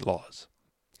inconvenient laws.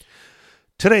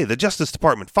 Today, the Justice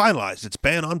Department finalized its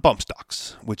ban on bump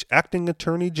stocks, which Acting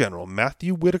Attorney General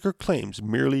Matthew Whitaker claims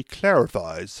merely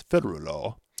clarifies federal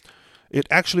law. It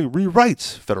actually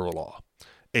rewrites federal law,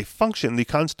 a function the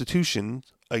Constitution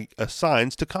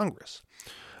assigns to Congress.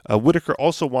 Whitaker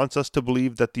also wants us to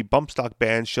believe that the bump stock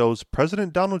ban shows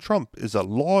President Donald Trump is a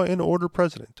law and order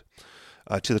president.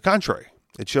 To the contrary,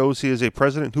 it shows he is a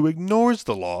president who ignores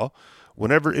the law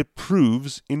whenever it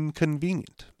proves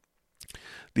inconvenient.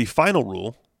 The final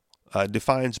rule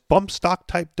defines bump stock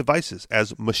type devices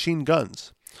as machine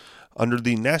guns. Under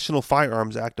the National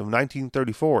Firearms Act of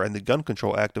 1934 and the Gun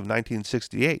Control Act of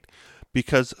 1968,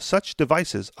 because such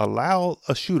devices allow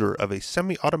a shooter of a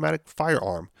semi-automatic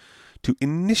firearm to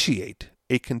initiate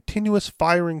a continuous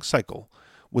firing cycle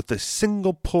with a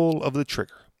single pull of the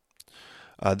trigger.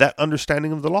 That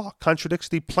understanding of the law contradicts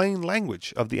the plain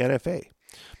language of the NFA,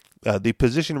 the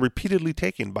position repeatedly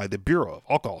taken by the Bureau of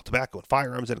Alcohol, Tobacco, and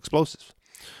Firearms and Explosives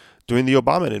during the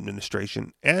Obama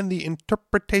administration, and the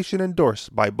interpretation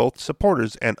endorsed by both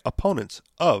supporters and opponents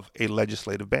of a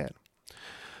legislative ban.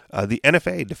 The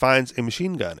NFA defines a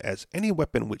machine gun as any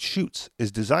weapon which shoots,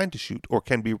 is designed to shoot, or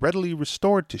can be readily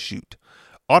restored to shoot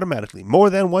automatically more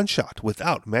than one shot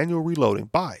without manual reloading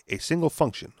by a single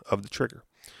function of the trigger.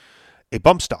 A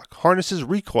bump stock harnesses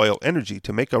recoil energy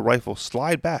to make a rifle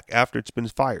slide back after it's been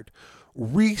fired,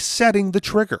 resetting the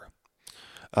trigger.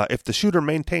 If the shooter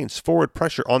maintains forward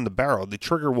pressure on the barrel, the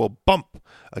trigger will bump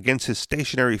against his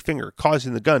stationary finger,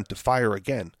 causing the gun to fire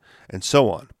again, and so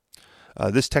on.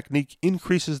 This technique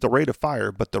increases the rate of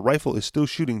fire, but the rifle is still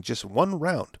shooting just one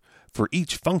round for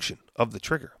each function of the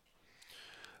trigger.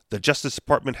 The Justice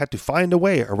Department had to find a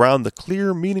way around the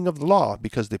clear meaning of the law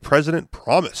because the president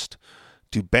promised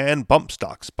to ban bump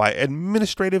stocks by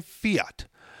administrative fiat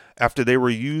after they were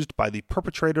used by the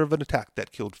perpetrator of an attack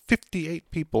that killed 58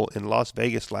 people in Las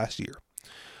Vegas last year.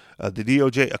 The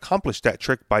DOJ accomplished that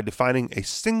trick by defining a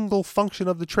single function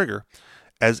of the trigger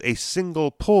as a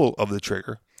single pull of the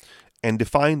trigger, and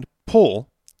defined pull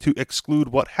to exclude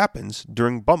what happens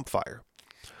during bump fire.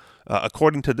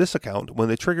 According to this account, when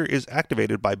the trigger is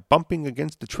activated by bumping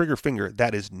against the trigger finger,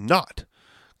 that is not,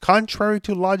 contrary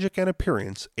to logic and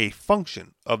appearance, a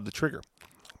function of the trigger.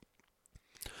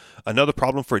 Another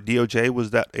problem for DOJ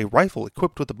was that a rifle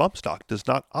equipped with a bump stock does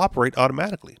not operate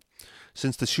automatically,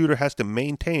 since the shooter has to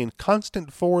maintain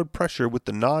constant forward pressure with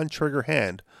the non-trigger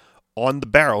hand on the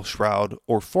barrel shroud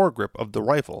or foregrip of the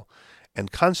rifle,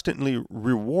 and constantly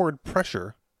reward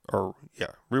pressure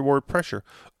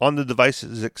on the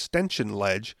device's extension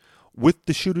ledge with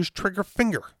the shooter's trigger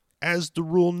finger, as the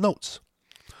rule notes.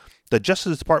 The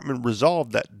Justice Department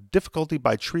resolved that difficulty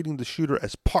by treating the shooter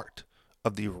as part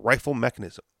of the rifle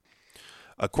mechanism.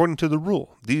 According to the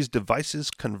rule, these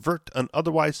devices convert an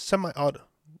otherwise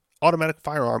semi-automatic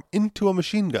firearm into a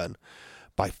machine gun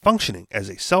by functioning as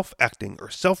a self-acting or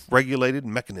self-regulated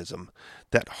mechanism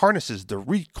that harnesses the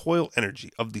recoil energy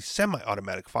of the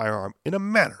semi-automatic firearm in a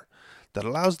manner that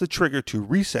allows the trigger to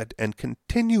reset and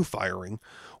continue firing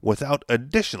without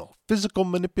additional physical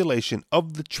manipulation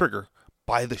of the trigger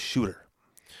by the shooter.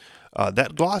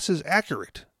 That gloss is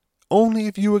accurate only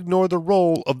if you ignore the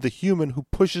role of the human who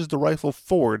pushes the rifle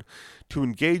forward to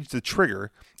engage the trigger,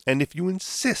 and if you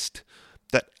insist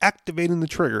that activating the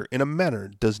trigger in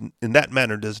that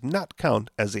manner does not count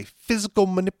as a physical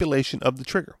manipulation of the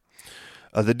trigger.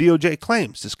 The DOJ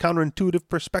claims this counterintuitive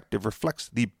perspective reflects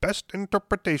the best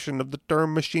interpretation of the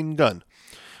term machine gun,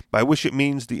 by which it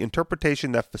means the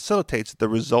interpretation that facilitates the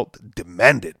result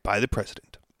demanded by the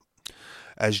president.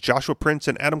 As Joshua Prince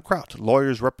and Adam Kraut,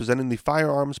 lawyers representing the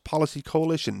Firearms Policy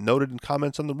Coalition, noted in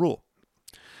comments on the rule,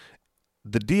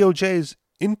 the DOJ's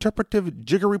interpretive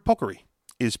jiggery-pokery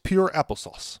is pure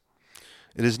applesauce.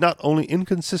 It is not only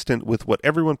inconsistent with what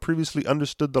everyone previously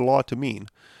understood the law to mean,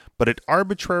 but it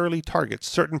arbitrarily targets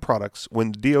certain products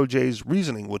when the DOJ's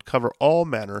reasoning would cover all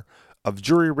manner of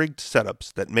jury-rigged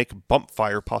setups that make bump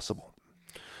fire possible.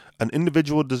 An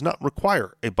individual does not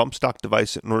require a bump stock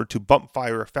device in order to bump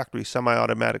fire a factory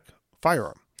semi-automatic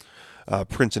firearm.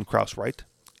 Prince and Krauss write,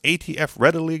 ATF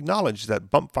readily acknowledged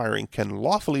that bump firing can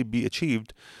lawfully be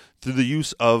achieved through the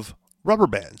use of rubber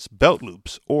bands, belt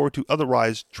loops, or to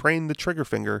otherwise train the trigger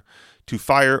finger to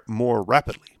fire more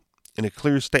rapidly, in a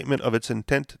clear statement of its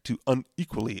intent to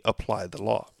unequally apply the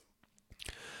law.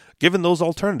 Given those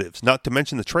alternatives, not to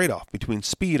mention the trade-off between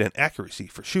speed and accuracy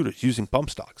for shooters using bump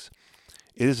stocks,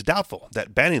 it is doubtful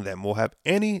that banning them will have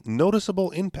any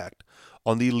noticeable impact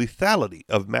on the lethality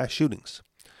of mass shootings.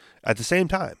 At the same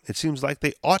time, it seems like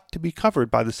they ought to be covered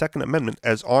by the Second Amendment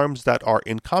as arms that are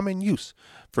in common use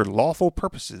for lawful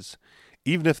purposes,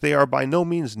 even if they are by no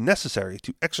means necessary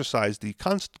to exercise the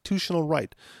constitutional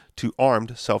right to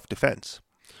armed self-defense.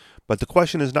 But the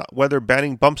question is not whether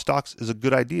banning bump stocks is a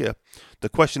good idea. The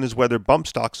question is whether bump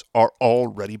stocks are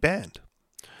already banned.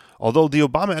 Although the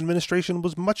Obama administration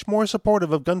was much more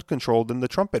supportive of gun control than the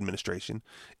Trump administration,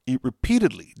 it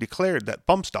repeatedly declared that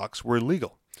bump stocks were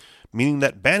illegal, meaning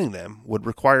that banning them would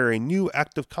require a new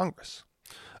act of Congress.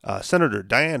 Senator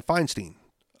Dianne Feinstein,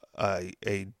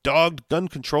 a dogged gun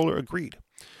controller, agreed.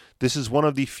 This is one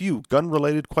of the few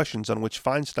gun-related questions on which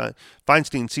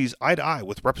Feinstein sees eye to eye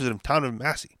with Representative Tom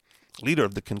Massey, leader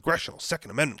of the Congressional Second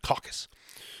Amendment Caucus.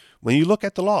 When you look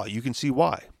at the law, you can see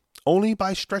why. Only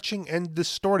by stretching and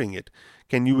distorting it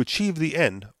can you achieve the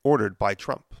end ordered by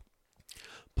Trump.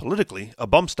 Politically, a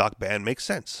bump stock ban makes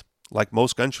sense. Like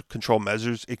most gun control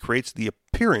measures, it creates the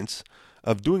appearance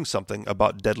of doing something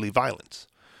about deadly violence.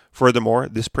 Furthermore,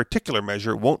 this particular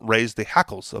measure won't raise the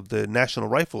hackles of the National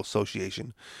Rifle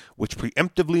Association, which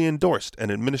preemptively endorsed an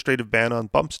administrative ban on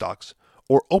bump stocks,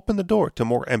 or open the door to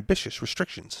more ambitious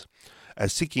restrictions,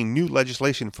 as seeking new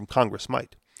legislation from Congress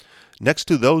might. Next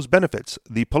to those benefits,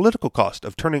 the political cost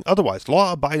of turning otherwise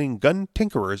law-abiding gun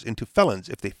tinkerers into felons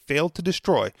if they fail to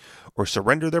destroy or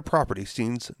surrender their property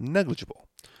seems negligible,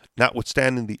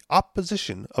 notwithstanding the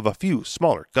opposition of a few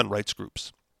smaller gun rights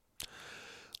groups.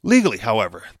 Legally,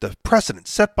 however, the precedent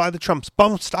set by the Trump's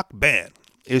bump stock ban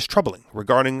is troubling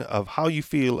regarding of how you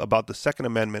feel about the Second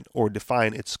Amendment or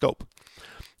define its scope.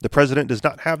 The president does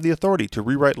not have the authority to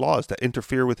rewrite laws that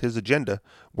interfere with his agenda,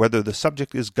 whether the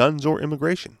subject is guns or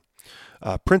immigration.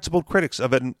 Principled critics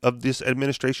of this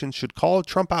administration should call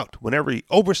Trump out whenever he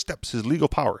oversteps his legal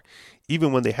power,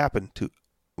 even when they happen to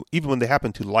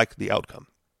like the outcome.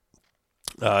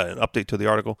 An update to the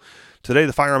article. Today,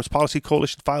 the Firearms Policy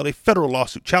Coalition filed a federal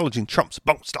lawsuit challenging Trump's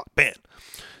bump stock ban.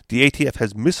 The ATF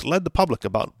has misled the public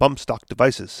about bump stock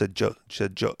devices, said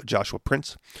Joshua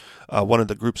Prince, one of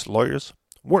the group's lawyers.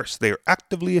 Worse, they are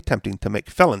actively attempting to make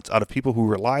felons out of people who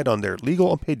relied on their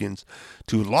legal opinions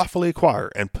to lawfully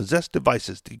acquire and possess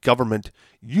devices the government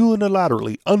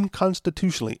unilaterally,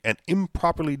 unconstitutionally, and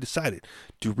improperly decided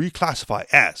to reclassify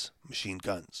as machine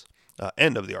guns.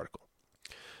 End of the article.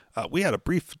 We had a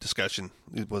brief discussion,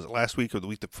 was it last week or the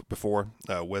week before,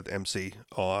 with MC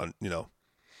on,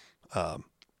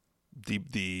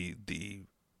 the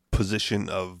position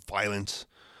of violence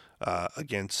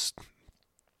against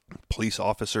police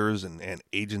officers and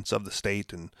agents of the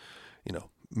state, and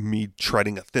me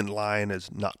treading a thin line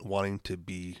as not wanting to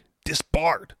be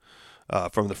disbarred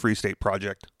from the Free State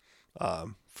Project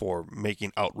for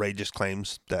making outrageous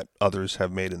claims that others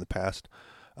have made in the past.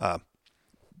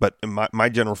 But my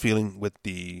general feeling with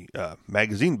the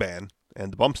magazine ban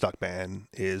and the bump stock ban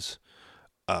is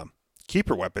keep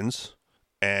your weapons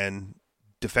and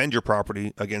defend your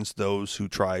property against those who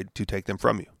tried to take them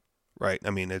from you, right?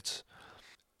 I mean, it's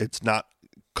not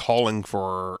calling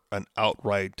for an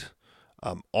outright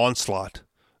onslaught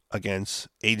against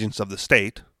agents of the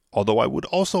state, although I would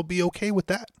also be okay with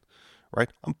that, right?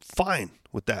 I'm fine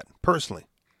with that, personally.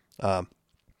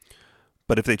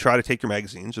 But if they try to take your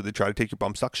magazines or they try to take your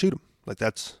bump stock, shoot them. Like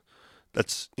that's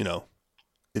it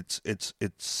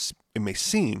may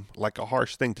seem like a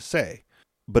harsh thing to say,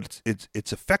 but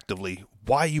it's effectively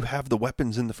why you have the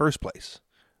weapons in the first place,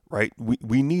 right?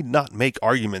 We need not make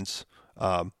arguments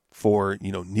for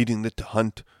needing it to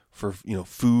hunt for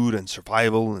food and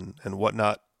survival and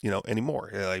whatnot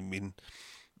anymore. I mean,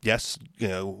 yes,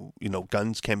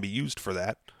 guns can be used for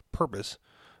that purpose,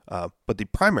 but the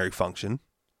primary function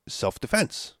is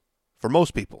self-defense for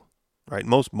most people, right?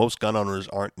 Most gun owners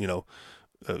aren't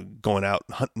going out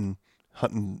hunting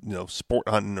sport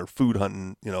hunting or food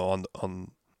hunting on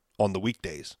the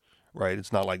weekdays, right?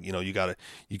 It's not like you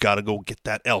gotta go get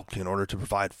that elk in order to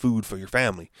provide food for your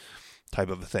family, type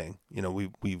of a thing.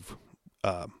 We've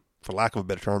for lack of a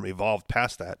better term, evolved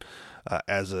past that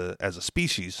as a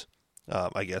species,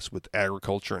 I guess, with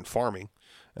agriculture and farming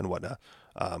and whatnot.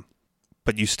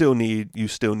 But you still need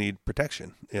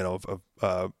protection. A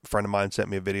friend of mine sent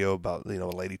me a video about a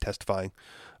lady testifying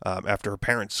after her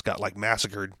parents got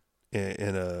massacred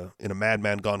in a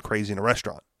madman gone crazy in a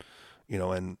restaurant,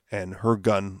 and her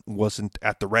gun wasn't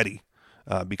at the ready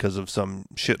because of some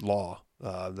shit law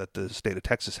that the state of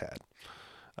Texas had.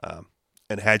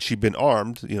 And had she been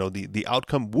armed, the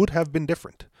outcome would have been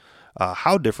different.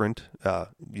 How different,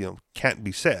 can't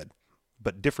be said,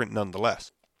 but different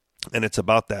nonetheless. And it's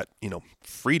about that,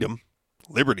 freedom,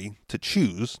 liberty to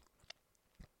choose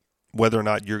whether or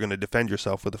not you're going to defend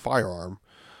yourself with a firearm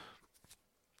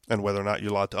and whether or not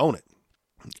you're allowed to own it,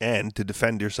 and to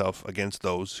defend yourself against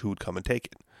those who would come and take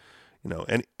it.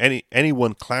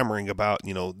 Anyone clamoring about,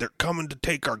 they're coming to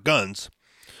take our guns,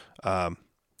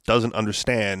 doesn't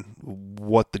understand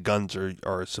what the guns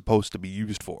are supposed to be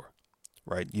used for,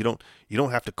 right? You don't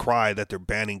have to cry that they're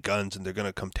banning guns and they're going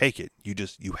to come take it. You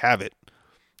have it.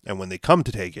 And when they come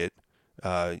to take it,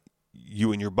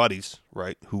 you and your buddies,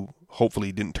 right, who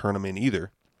hopefully didn't turn them in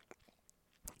either,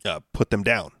 put them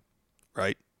down,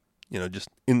 right? Just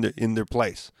in their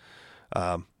place.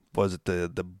 Was it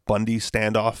the Bundy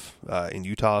standoff in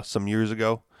Utah some years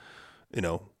ago?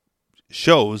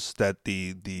 Shows that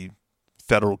the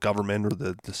federal government or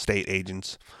the state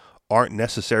agents aren't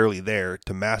necessarily there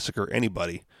to massacre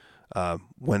anybody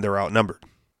when they're outnumbered,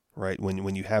 right?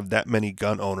 When you have that many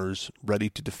gun owners ready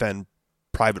to defend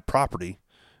private property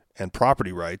and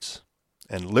property rights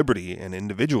and liberty and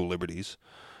individual liberties,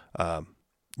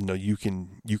 you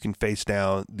can face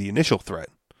down the initial threat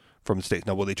from the state.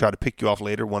 Now, will they try to pick you off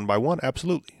later one by one?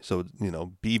 Absolutely. So,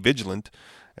 be vigilant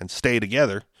and stay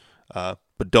together,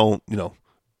 but don't,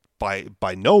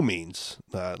 by no means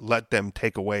let them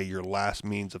take away your last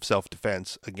means of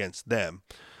self-defense against them,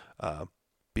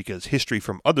 because history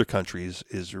from other countries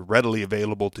is readily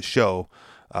available to show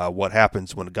what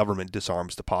happens when a government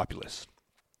disarms the populace.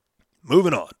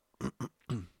 Moving on.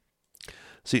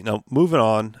 Moving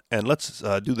on, and let's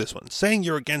do this one. Saying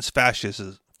you're against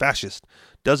fascist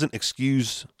doesn't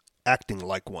excuse acting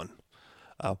like one.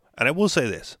 And I will say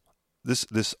this.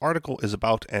 This article is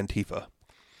about Antifa.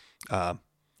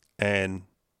 And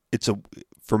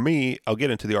for me, I'll get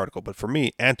into the article, but for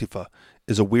me, Antifa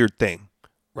is a weird thing,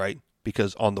 right?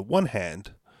 Because on the one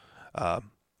hand,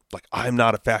 I'm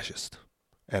not a fascist,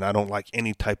 and I don't like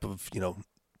any type of,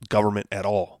 government at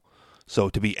all. So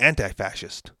to be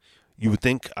anti-fascist, you would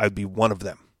think I'd be one of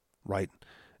them, right?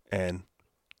 And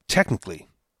technically,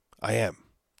 I am.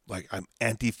 I'm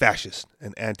anti-fascist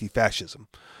and anti-fascism.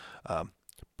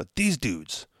 But these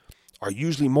dudes are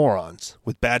usually morons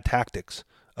with bad tactics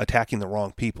attacking the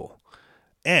wrong people.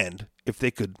 And if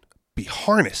they could be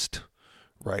harnessed,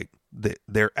 right,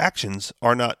 their actions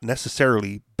are not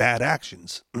necessarily bad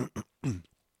actions,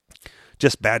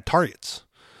 just bad targets.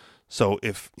 So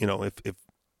if the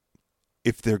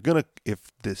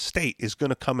state is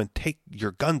gonna come and take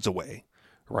your guns away,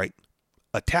 right,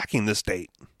 attacking the state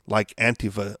like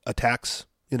Antifa attacks,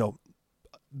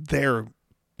 their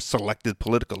selected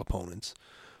political opponents,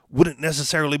 wouldn't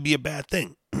necessarily be a bad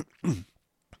thing.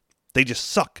 They just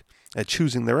suck at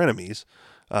choosing their enemies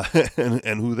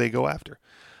and who they go after.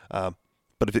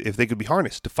 But if they could be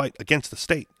harnessed to fight against the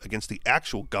state, against the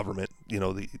actual government,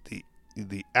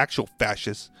 the actual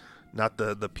fascists, not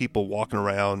the people walking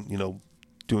around,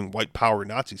 doing white power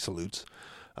Nazi salutes,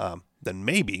 then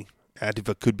maybe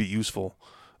Antifa could be useful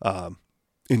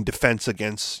in defense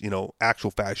against,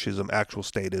 actual fascism, actual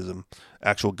statism,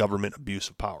 actual government abuse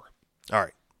of power. All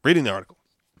right, reading the article.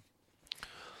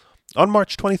 On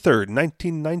March 23rd,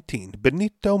 1919,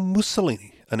 Benito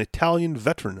Mussolini, an Italian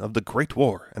veteran of the Great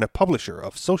War and a publisher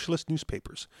of socialist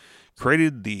newspapers,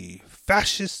 created the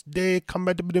Fascist de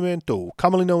Combattimento,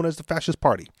 commonly known as the Fascist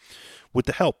Party, with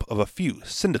the help of a few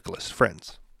syndicalist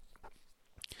friends.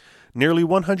 Nearly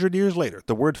 100 years later,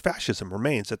 the word fascism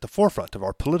remains at the forefront of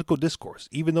our political discourse,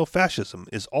 even though fascism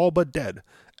is all but dead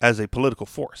as a political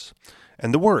force,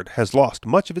 and the word has lost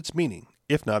much of its meaning,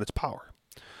 if not its power.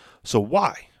 So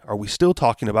why are we still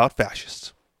talking about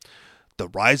fascists? The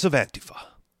rise of Antifa.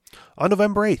 On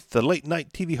November 8th, the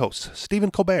late-night TV host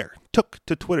Stephen Colbert took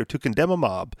to Twitter to condemn a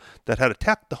mob that had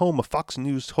attacked the home of Fox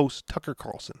News host Tucker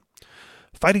Carlson.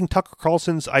 Fighting Tucker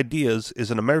Carlson's ideas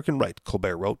is an American right,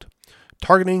 Colbert wrote.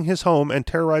 Targeting his home and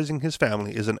terrorizing his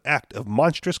family is an act of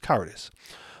monstrous cowardice.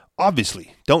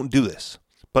 Obviously, don't do this,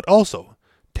 but also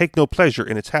take no pleasure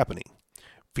in its happening.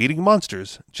 Feeding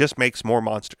monsters just makes more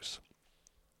monsters.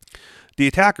 The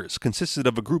attackers consisted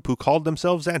of a group who called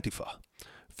themselves Antifa.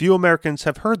 Few Americans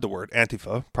have heard the word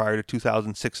Antifa prior to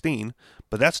 2016,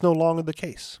 but that's no longer the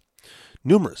case.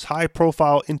 Numerous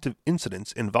high-profile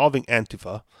incidents involving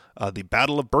Antifa, the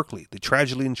Battle of Berkeley, the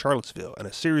tragedy in Charlottesville, and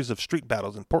a series of street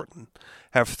battles in Portland,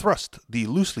 have thrust the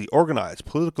loosely organized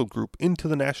political group into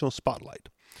the national spotlight.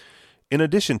 In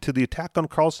addition to the attack on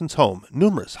Carlson's home,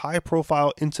 numerous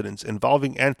high-profile incidents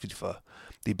involving Antifa,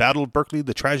 the Battle of Berkeley,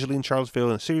 the tragedy in Charlottesville,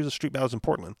 and a series of street battles in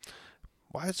Portland.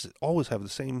 Why does it always have the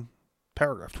same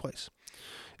paragraph twice?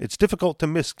 It's difficult to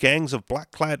miss gangs of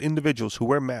black-clad individuals who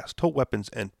wear masks, tote weapons,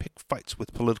 and pick fights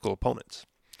with political opponents.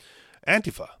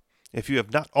 Antifa, if you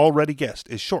have not already guessed,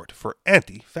 is short for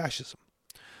anti-fascism.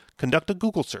 Conduct a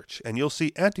Google search, and you'll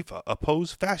see Antifa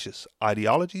oppose fascist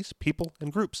ideologies, people,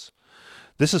 and groups.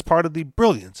 This is part of the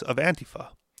brilliance of Antifa.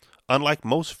 Unlike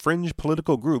most fringe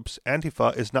political groups,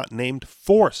 Antifa is not named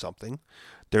for something.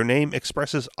 Their name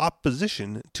expresses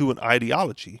opposition to an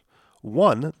ideology,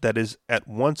 one that is at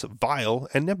once vile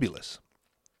and nebulous.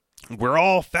 We're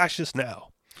all fascists now.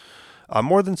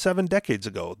 More than 7 decades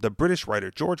ago, the British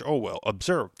writer George Orwell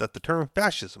observed that the term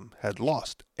fascism had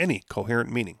lost any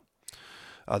coherent meaning.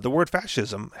 The word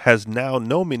fascism has now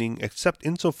no meaning except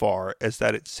insofar as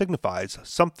that it signifies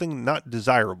something not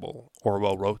desirable,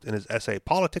 Orwell wrote in his essay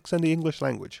Politics and the English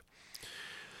Language.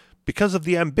 Because of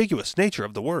the ambiguous nature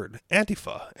of the word,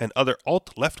 Antifa and other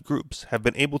alt-left groups have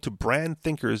been able to brand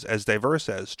thinkers as diverse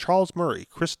as Charles Murray,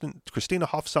 Christina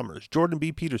Hoff Sommers, Jordan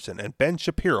B. Peterson, and Ben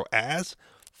Shapiro as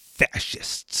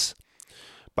fascists.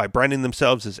 By branding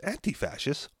themselves as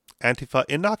anti-fascists, Antifa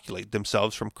inoculate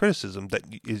themselves from criticism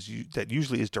that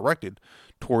usually is directed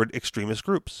toward extremist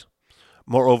groups.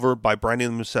 Moreover, by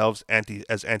branding themselves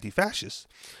as anti-fascists,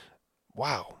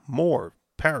 wow, more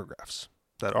paragraphs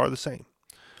that are the same.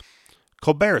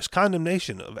 Colbert's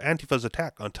condemnation of Antifa's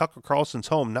attack on Tucker Carlson's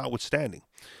home notwithstanding,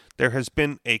 there has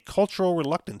been a cultural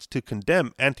reluctance to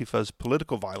condemn Antifa's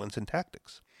political violence and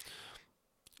tactics.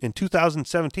 In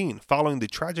 2017, following the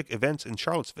tragic events in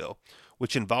Charlottesville,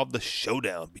 which involved the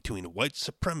showdown between white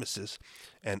supremacists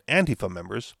and Antifa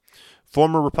members,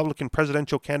 former Republican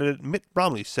presidential candidate Mitt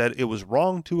Romney said it was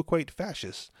wrong to equate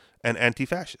fascists and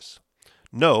anti-fascists.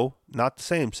 "No, not the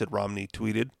same," said Romney,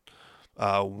 tweeted.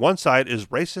 "One side is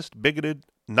racist, bigoted,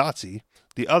 Nazi.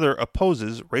 The other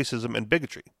opposes racism and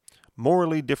bigotry.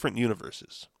 Morally different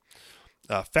universes.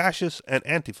 Fascists and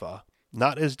Antifa,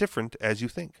 not as different as you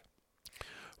think."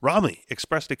 Romney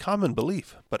expressed a common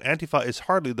belief, but Antifa is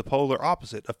hardly the polar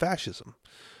opposite of fascism.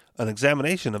 An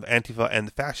examination of Antifa and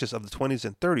the fascists of the 20s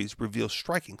and 30s reveals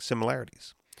striking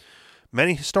similarities.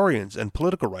 Many historians and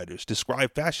political writers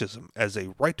describe fascism as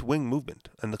a right-wing movement,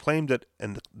 and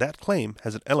that claim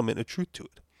has an element of truth to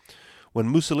it.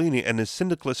 When Mussolini and his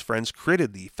syndicalist friends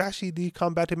created the Fasci di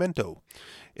Combattimento,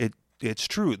 it's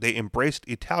true they embraced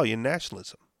Italian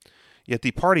nationalism. Yet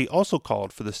the party also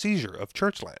called for the seizure of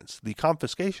church lands, the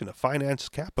confiscation of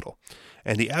financed capital,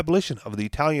 and the abolition of the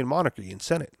Italian monarchy and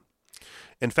Senate.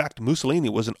 In fact, Mussolini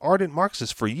was an ardent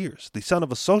Marxist for years, the son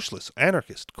of a socialist,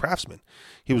 anarchist, craftsman.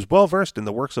 He was well versed in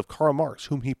the works of Karl Marx,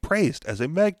 whom he praised as a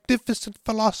magnificent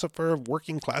philosopher of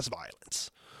working-class violence.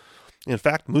 In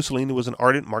fact, Mussolini was an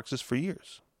ardent Marxist for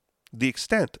years. The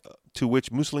extent to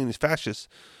which Mussolini's fascists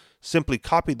simply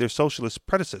copied their socialist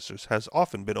predecessors has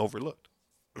often been overlooked.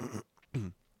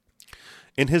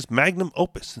 In his magnum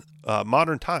opus,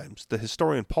 Modern Times, the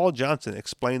historian Paul Johnson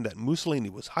explained that Mussolini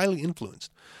was highly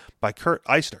influenced by Kurt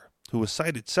Eisner, who was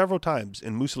cited several times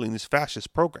in Mussolini's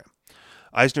fascist program.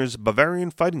 Eisner's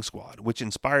Bavarian fighting squad, which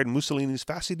inspired Mussolini's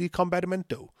Fasci di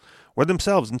Combattimento, were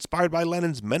themselves inspired by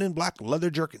Lenin's men in black leather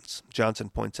jerkins, Johnson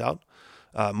points out.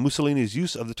 Mussolini's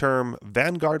use of the term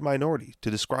vanguard minority to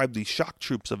describe the shock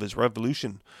troops of his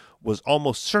revolution was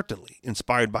almost certainly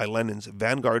inspired by Lenin's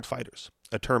vanguard fighters,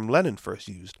 a term Lenin first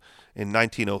used in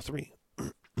 1903.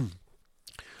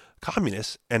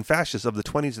 Communists and fascists of the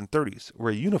 20s and 30s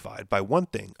were unified by one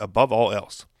thing above all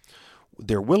else: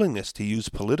 their willingness to use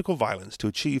political violence to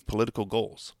achieve political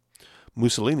goals.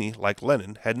 Mussolini, like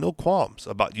Lenin, had no qualms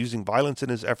about using violence in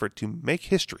his effort to make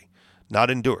history, not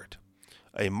endure it.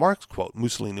 A Marx quote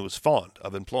Mussolini was fond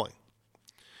of employing.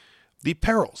 The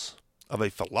perils of a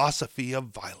philosophy of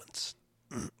violence.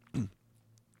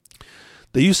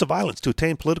 The use of violence to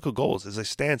attain political goals is a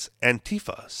stance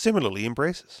Antifa similarly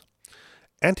embraces.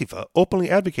 Antifa openly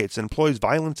advocates and employs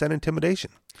violence and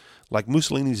intimidation. Like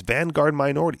Mussolini's vanguard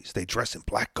minorities, they dress in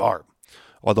black garb,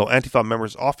 although Antifa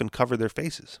members often cover their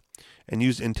faces, and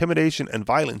use intimidation and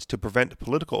violence to prevent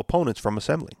political opponents from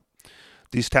assembling.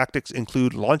 These tactics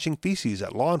include launching feces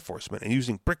at law enforcement and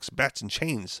using bricks, bats, and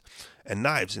chains and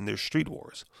knives in their street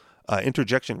wars.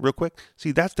 Interjection real quick.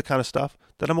 See, that's the kind of stuff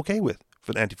that I'm okay with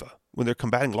for Antifa. When they're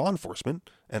combating law enforcement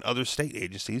and other state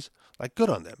agencies, like, good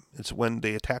on them. It's when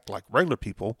they attack like regular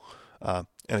people, and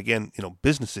again,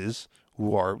 businesses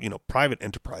who are, private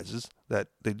enterprises, that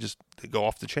they go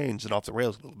off the chains and off the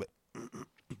rails a little bit.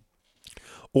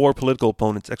 Or political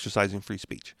opponents exercising free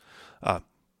speech.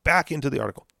 Back into the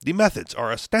article. The methods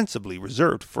are ostensibly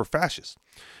reserved for fascists,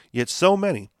 yet so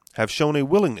many have shown a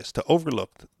willingness to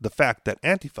overlook the fact that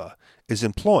Antifa is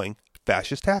employing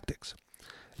fascist tactics.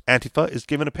 Antifa is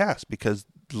given a pass because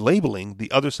labeling the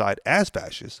other side as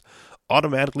fascist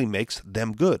automatically makes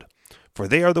them good, for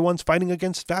they are the ones fighting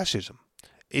against fascism.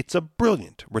 It's a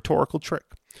brilliant rhetorical trick.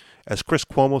 As Chris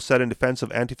Cuomo said in defense of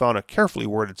Antifa on a carefully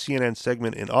worded CNN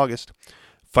segment in August,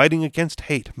 fighting against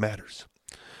hate matters.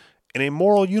 In a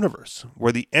moral universe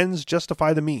where the ends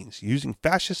justify the means, using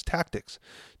fascist tactics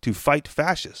to fight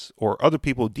fascists or other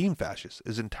people deemed fascists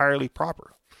is entirely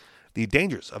proper. The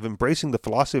dangers of embracing the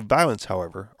philosophy of violence,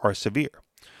 however, are severe.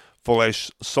 For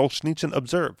as Solzhenitsyn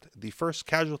observed, the first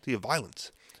casualty of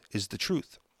violence is the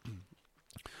truth.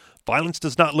 Violence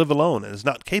does not live alone and is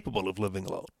not capable of living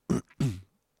alone.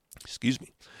 Excuse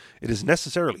me. It is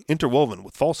necessarily interwoven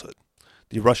with falsehood.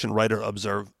 The Russian writer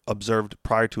observed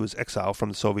prior to his exile from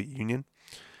the Soviet Union.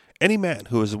 Any man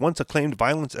who has once acclaimed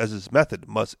violence as his method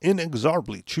must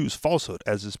inexorably choose falsehood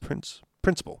as his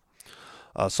principle.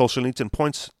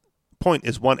 Solzhenitsyn's point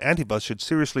is one Antifa should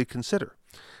seriously consider.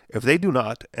 If they do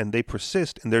not, and they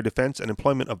persist in their defense and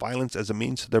employment of violence as a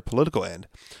means to their political end,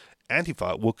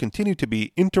 Antifa will continue to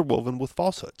be interwoven with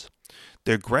falsehoods.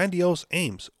 Their grandiose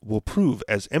aims will prove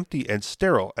as empty and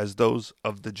sterile as those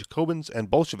of the Jacobins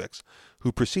and Bolsheviks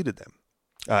who preceded them.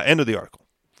 End of the article,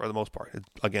 for the most part.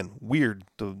 Again, weird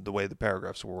the way the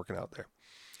paragraphs were working out there.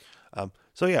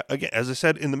 So yeah, again, as I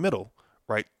said in the middle,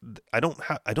 right? I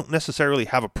don't necessarily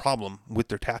have a problem with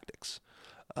their tactics.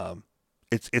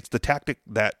 It's the tactic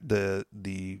that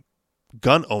the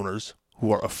gun owners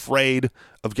who are afraid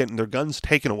of getting their guns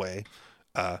taken away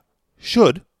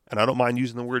should, and I don't mind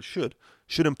using the word should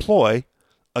employ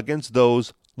against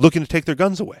those looking to take their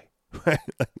guns away.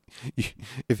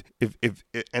 if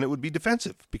and it would be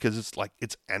defensive because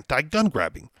it's anti-gun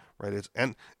grabbing, right? It's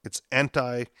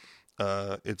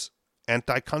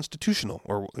anti-constitutional,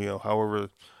 or however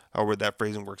that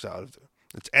phrasing works out.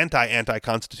 It's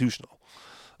anti-constitutional.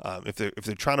 If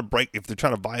they're trying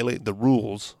to violate the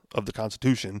rules of the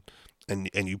Constitution, and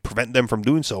you prevent them from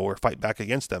doing so or fight back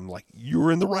against them, like,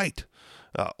 you're in the right,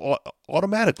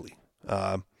 automatically.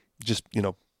 Just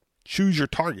choose your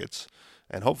targets,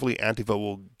 and hopefully Antifa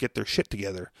will get their shit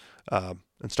together and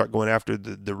start going after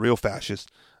the real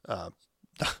fascists, not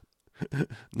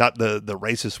the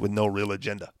racists with no real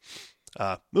agenda.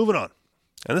 Moving on.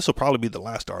 And this will probably be the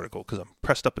last article because I'm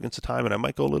pressed up against the time and I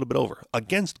might go a little bit over.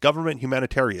 Against government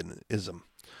humanitarianism.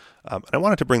 And I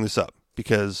wanted to bring this up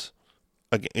because,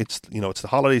 again, it's the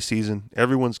holiday season.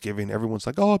 Everyone's giving. Everyone's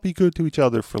like, oh, be good to each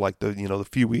other for like the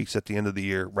few weeks at the end of the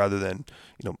year, rather than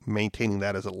maintaining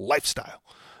that as a lifestyle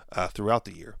throughout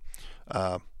the year.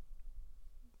 But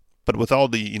with all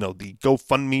the the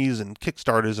GoFundMes and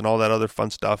Kickstarters and all that other fun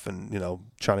stuff, and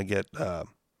trying to get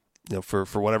for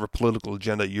whatever political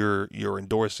agenda you're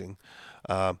endorsing,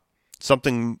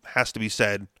 something has to be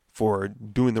said for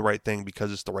doing the right thing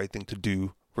because it's the right thing to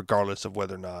do, regardless of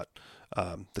whether or not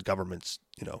the government's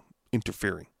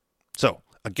interfering. So,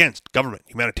 against government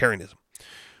humanitarianism.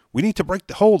 We need to break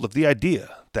the hold of the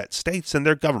idea that states and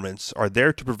their governments are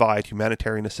there to provide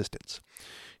humanitarian assistance.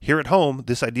 Here at home,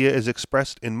 this idea is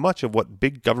expressed in much of what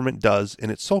big government does in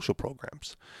its social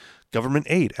programs. Government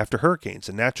aid after hurricanes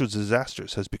and natural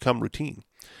disasters has become routine.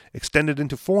 Extended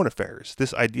into foreign affairs,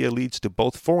 this idea leads to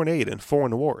both foreign aid and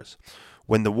foreign wars,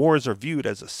 when the wars are viewed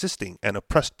as assisting an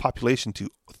oppressed population to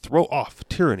throw off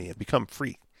tyranny and become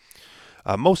free.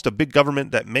 Most of big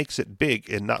government that makes it big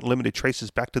and not limited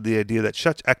traces back to the idea that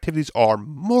such activities are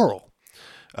moral.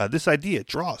 This idea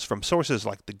draws from sources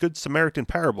like the Good Samaritan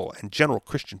parable and general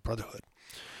Christian brotherhood.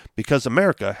 Because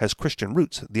America has Christian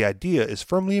roots, the idea is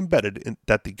firmly embedded in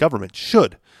that the government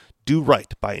should do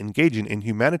right by engaging in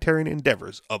humanitarian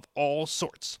endeavors of all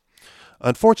sorts.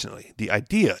 Unfortunately, the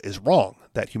idea is wrong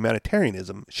that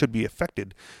humanitarianism should be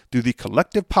effected through the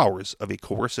collective powers of a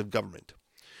coercive government.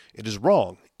 It is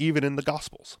wrong even in the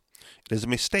Gospels. It is a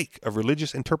mistake of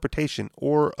religious interpretation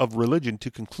or of religion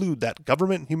to conclude that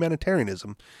government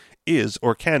humanitarianism is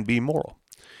or can be moral.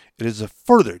 It is a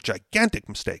further gigantic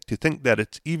mistake to think that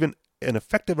it's even an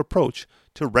effective approach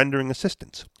to rendering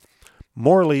assistance.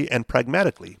 Morally and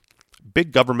pragmatically,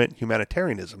 big government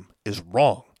humanitarianism is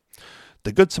wrong.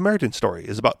 The Good Samaritan story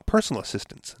is about personal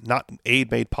assistance, not aid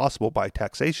made possible by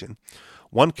taxation.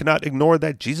 One cannot ignore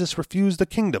that Jesus refused the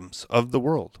kingdoms of the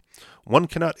world. One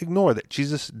cannot ignore that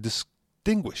Jesus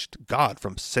distinguished God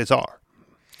from Caesar.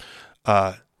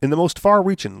 In the most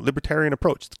far-reaching libertarian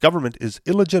approach, the government is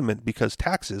illegitimate because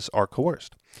taxes are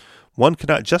coerced. One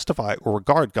cannot justify or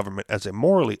regard government as a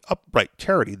morally upright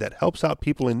charity that helps out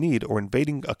people in need or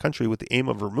invading a country with the aim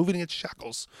of removing its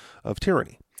shackles of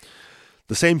tyranny.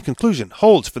 The same conclusion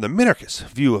holds for the minarchist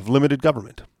view of limited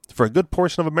government. For a good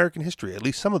portion of American history, at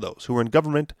least some of those who were in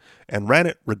government and ran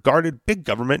it regarded big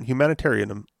government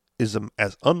humanitarianism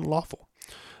as unlawful.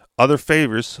 Other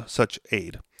favors such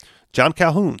aid. John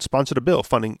Calhoun sponsored a bill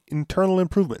funding internal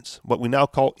improvements, what we now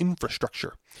call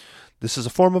infrastructure. This is a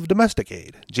form of domestic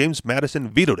aid. James Madison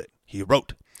vetoed it. He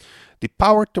wrote, "The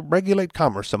power to regulate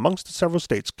commerce amongst the several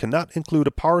states cannot include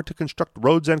a power to construct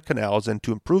roads and canals and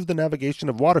to improve the navigation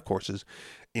of watercourses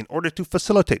in order to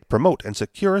facilitate, promote, and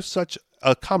secure such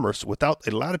a commerce without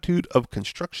a latitude of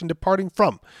construction departing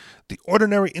from the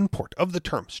ordinary import of the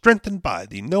term, strengthened by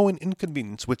the known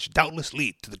inconvenience which doubtless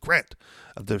lead to the grant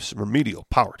of this remedial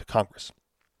power to Congress.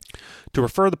 To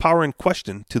refer the power in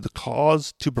question to the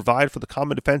cause to provide for the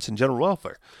common defense and general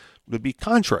welfare would be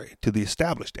contrary to the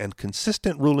established and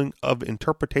consistent ruling of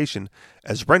interpretation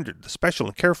as rendered the special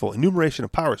and careful enumeration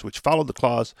of powers which follow the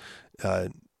clause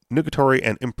nugatory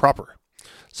and improper.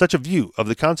 Such a view of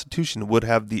the Constitution would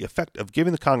have the effect of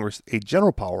giving the Congress a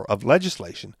general power of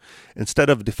legislation instead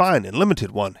of a defined and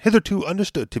limited one hitherto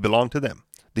understood to belong to them.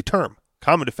 The term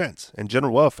common defense, and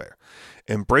general welfare,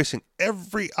 embracing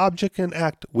every object and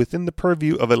act within the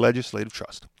purview of a legislative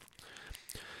trust.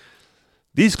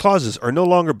 These clauses are no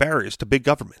longer barriers to big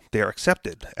government. They are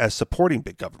accepted as supporting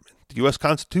big government. The U.S.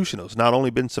 Constitution has not only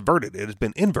been subverted, it has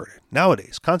been inverted.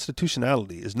 Nowadays,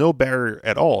 constitutionality is no barrier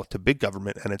at all to big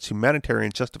government and its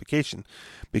humanitarian justification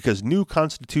because new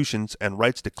constitutions and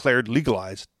rights declared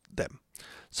legalize them.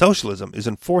 Socialism is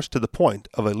enforced to the point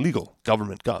of a legal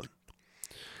government gun.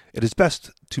 It is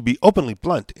best to be openly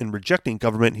blunt in rejecting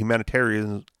government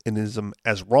humanitarianism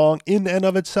as wrong in and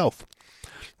of itself.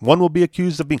 One will be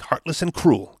accused of being heartless and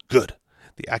cruel. Good.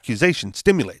 The accusation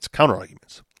stimulates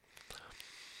counterarguments.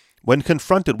 When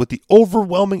confronted with the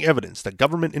overwhelming evidence that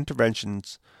government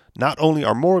interventions not only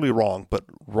are morally wrong,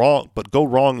 but go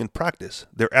wrong in practice,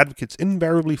 their advocates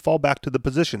invariably fall back to the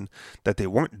position that they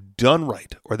weren't done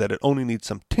right or that it only needs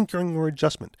some tinkering or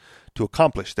adjustment to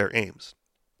accomplish their aims.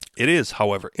 It is,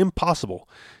 however, impossible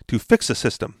to fix a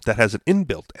system that has an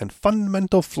inbuilt and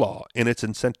fundamental flaw in its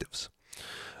incentives.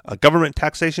 Government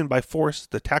taxation by force,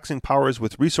 the taxing powers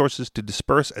with resources to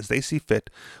disperse as they see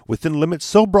fit, within limits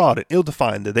so broad and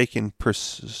ill-defined that they can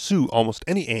pursue almost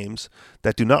any aims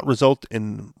that do not result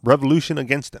in revolution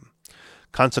against them.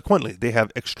 Consequently, they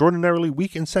have extraordinarily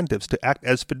weak incentives to act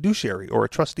as fiduciary or a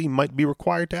trustee might be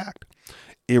required to act.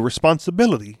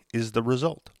 Irresponsibility is the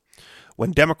result.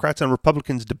 When Democrats and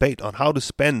Republicans debate on how to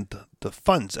spend the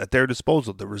funds at their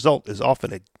disposal, the result is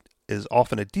often a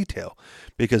detail,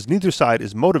 because neither side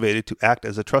is motivated to act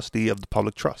as a trustee of the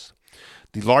public trust.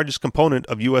 The largest component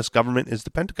of U.S. government is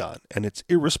the Pentagon, and it's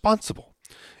irresponsible.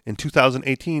 In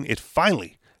 2018, it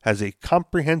finally has a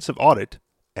comprehensive audit,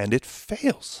 and it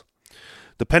fails.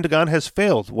 The Pentagon has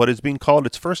failed what is being called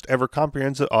its first ever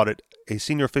comprehensive audit, a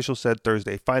senior official said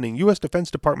Thursday, finding U.S.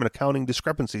 Defense Department accounting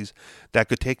discrepancies that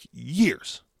could take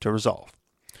years to resolve.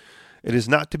 It is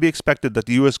not to be expected that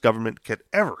the U.S. government could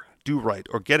ever do right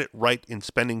or get it right in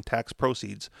spending tax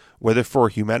proceeds, whether for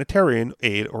humanitarian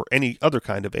aid or any other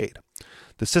kind of aid.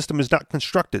 The system is not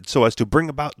constructed so as to bring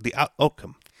about the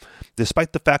outcome,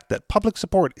 despite the fact that public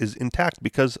support is intact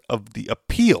because of the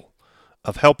appeal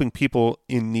of helping people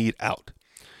in need out.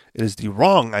 It is the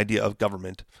wrong idea of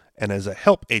government and as a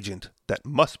help agent that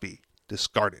must be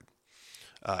discarded.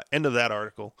 End of that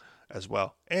article as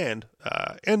well, and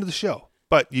end of the show.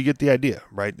 But you get the idea,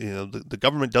 right? You know, the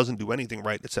government doesn't do anything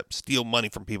right except steal money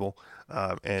from people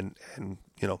and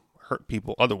hurt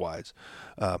people otherwise.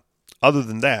 Other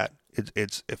than that,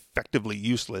 it's effectively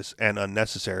useless and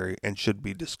unnecessary and should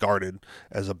be discarded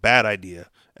as a bad idea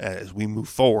as we move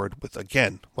forward with,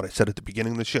 again, what I said at the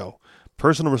beginning of the show,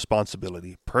 personal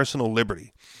responsibility, personal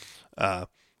liberty,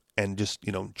 and just,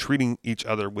 treating each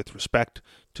other with respect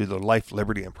to the life,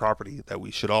 liberty, and property that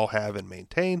we should all have and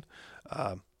maintain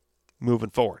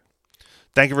moving forward.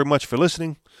 Thank you very much for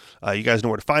listening. You guys know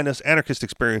where to find us,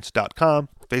 anarchistexperience.com,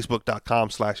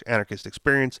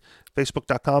 facebook.com/anarchistexperience,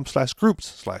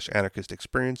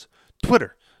 facebook.com/groups/anarchistexperience,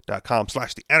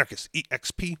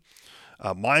 twitter.com/theanarchistexp,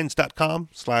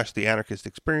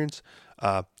 minds.com/theanarchistexperience.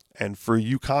 And for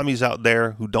you commies out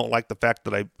there who don't like the fact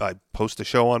that I post a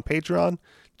show on Patreon,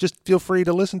 just feel free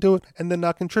to listen to it and then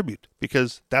not contribute,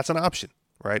 because that's an option,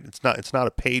 right? It's not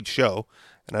a paid show,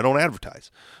 and I don't advertise.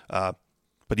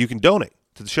 But you can donate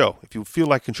to the show if you feel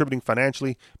like contributing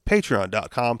financially.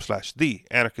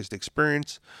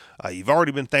 Patreon.com/theanarchistexperience. You've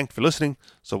already been thanked for listening,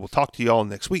 so we'll talk to you all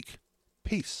next week.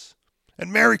 Peace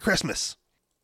and Merry Christmas.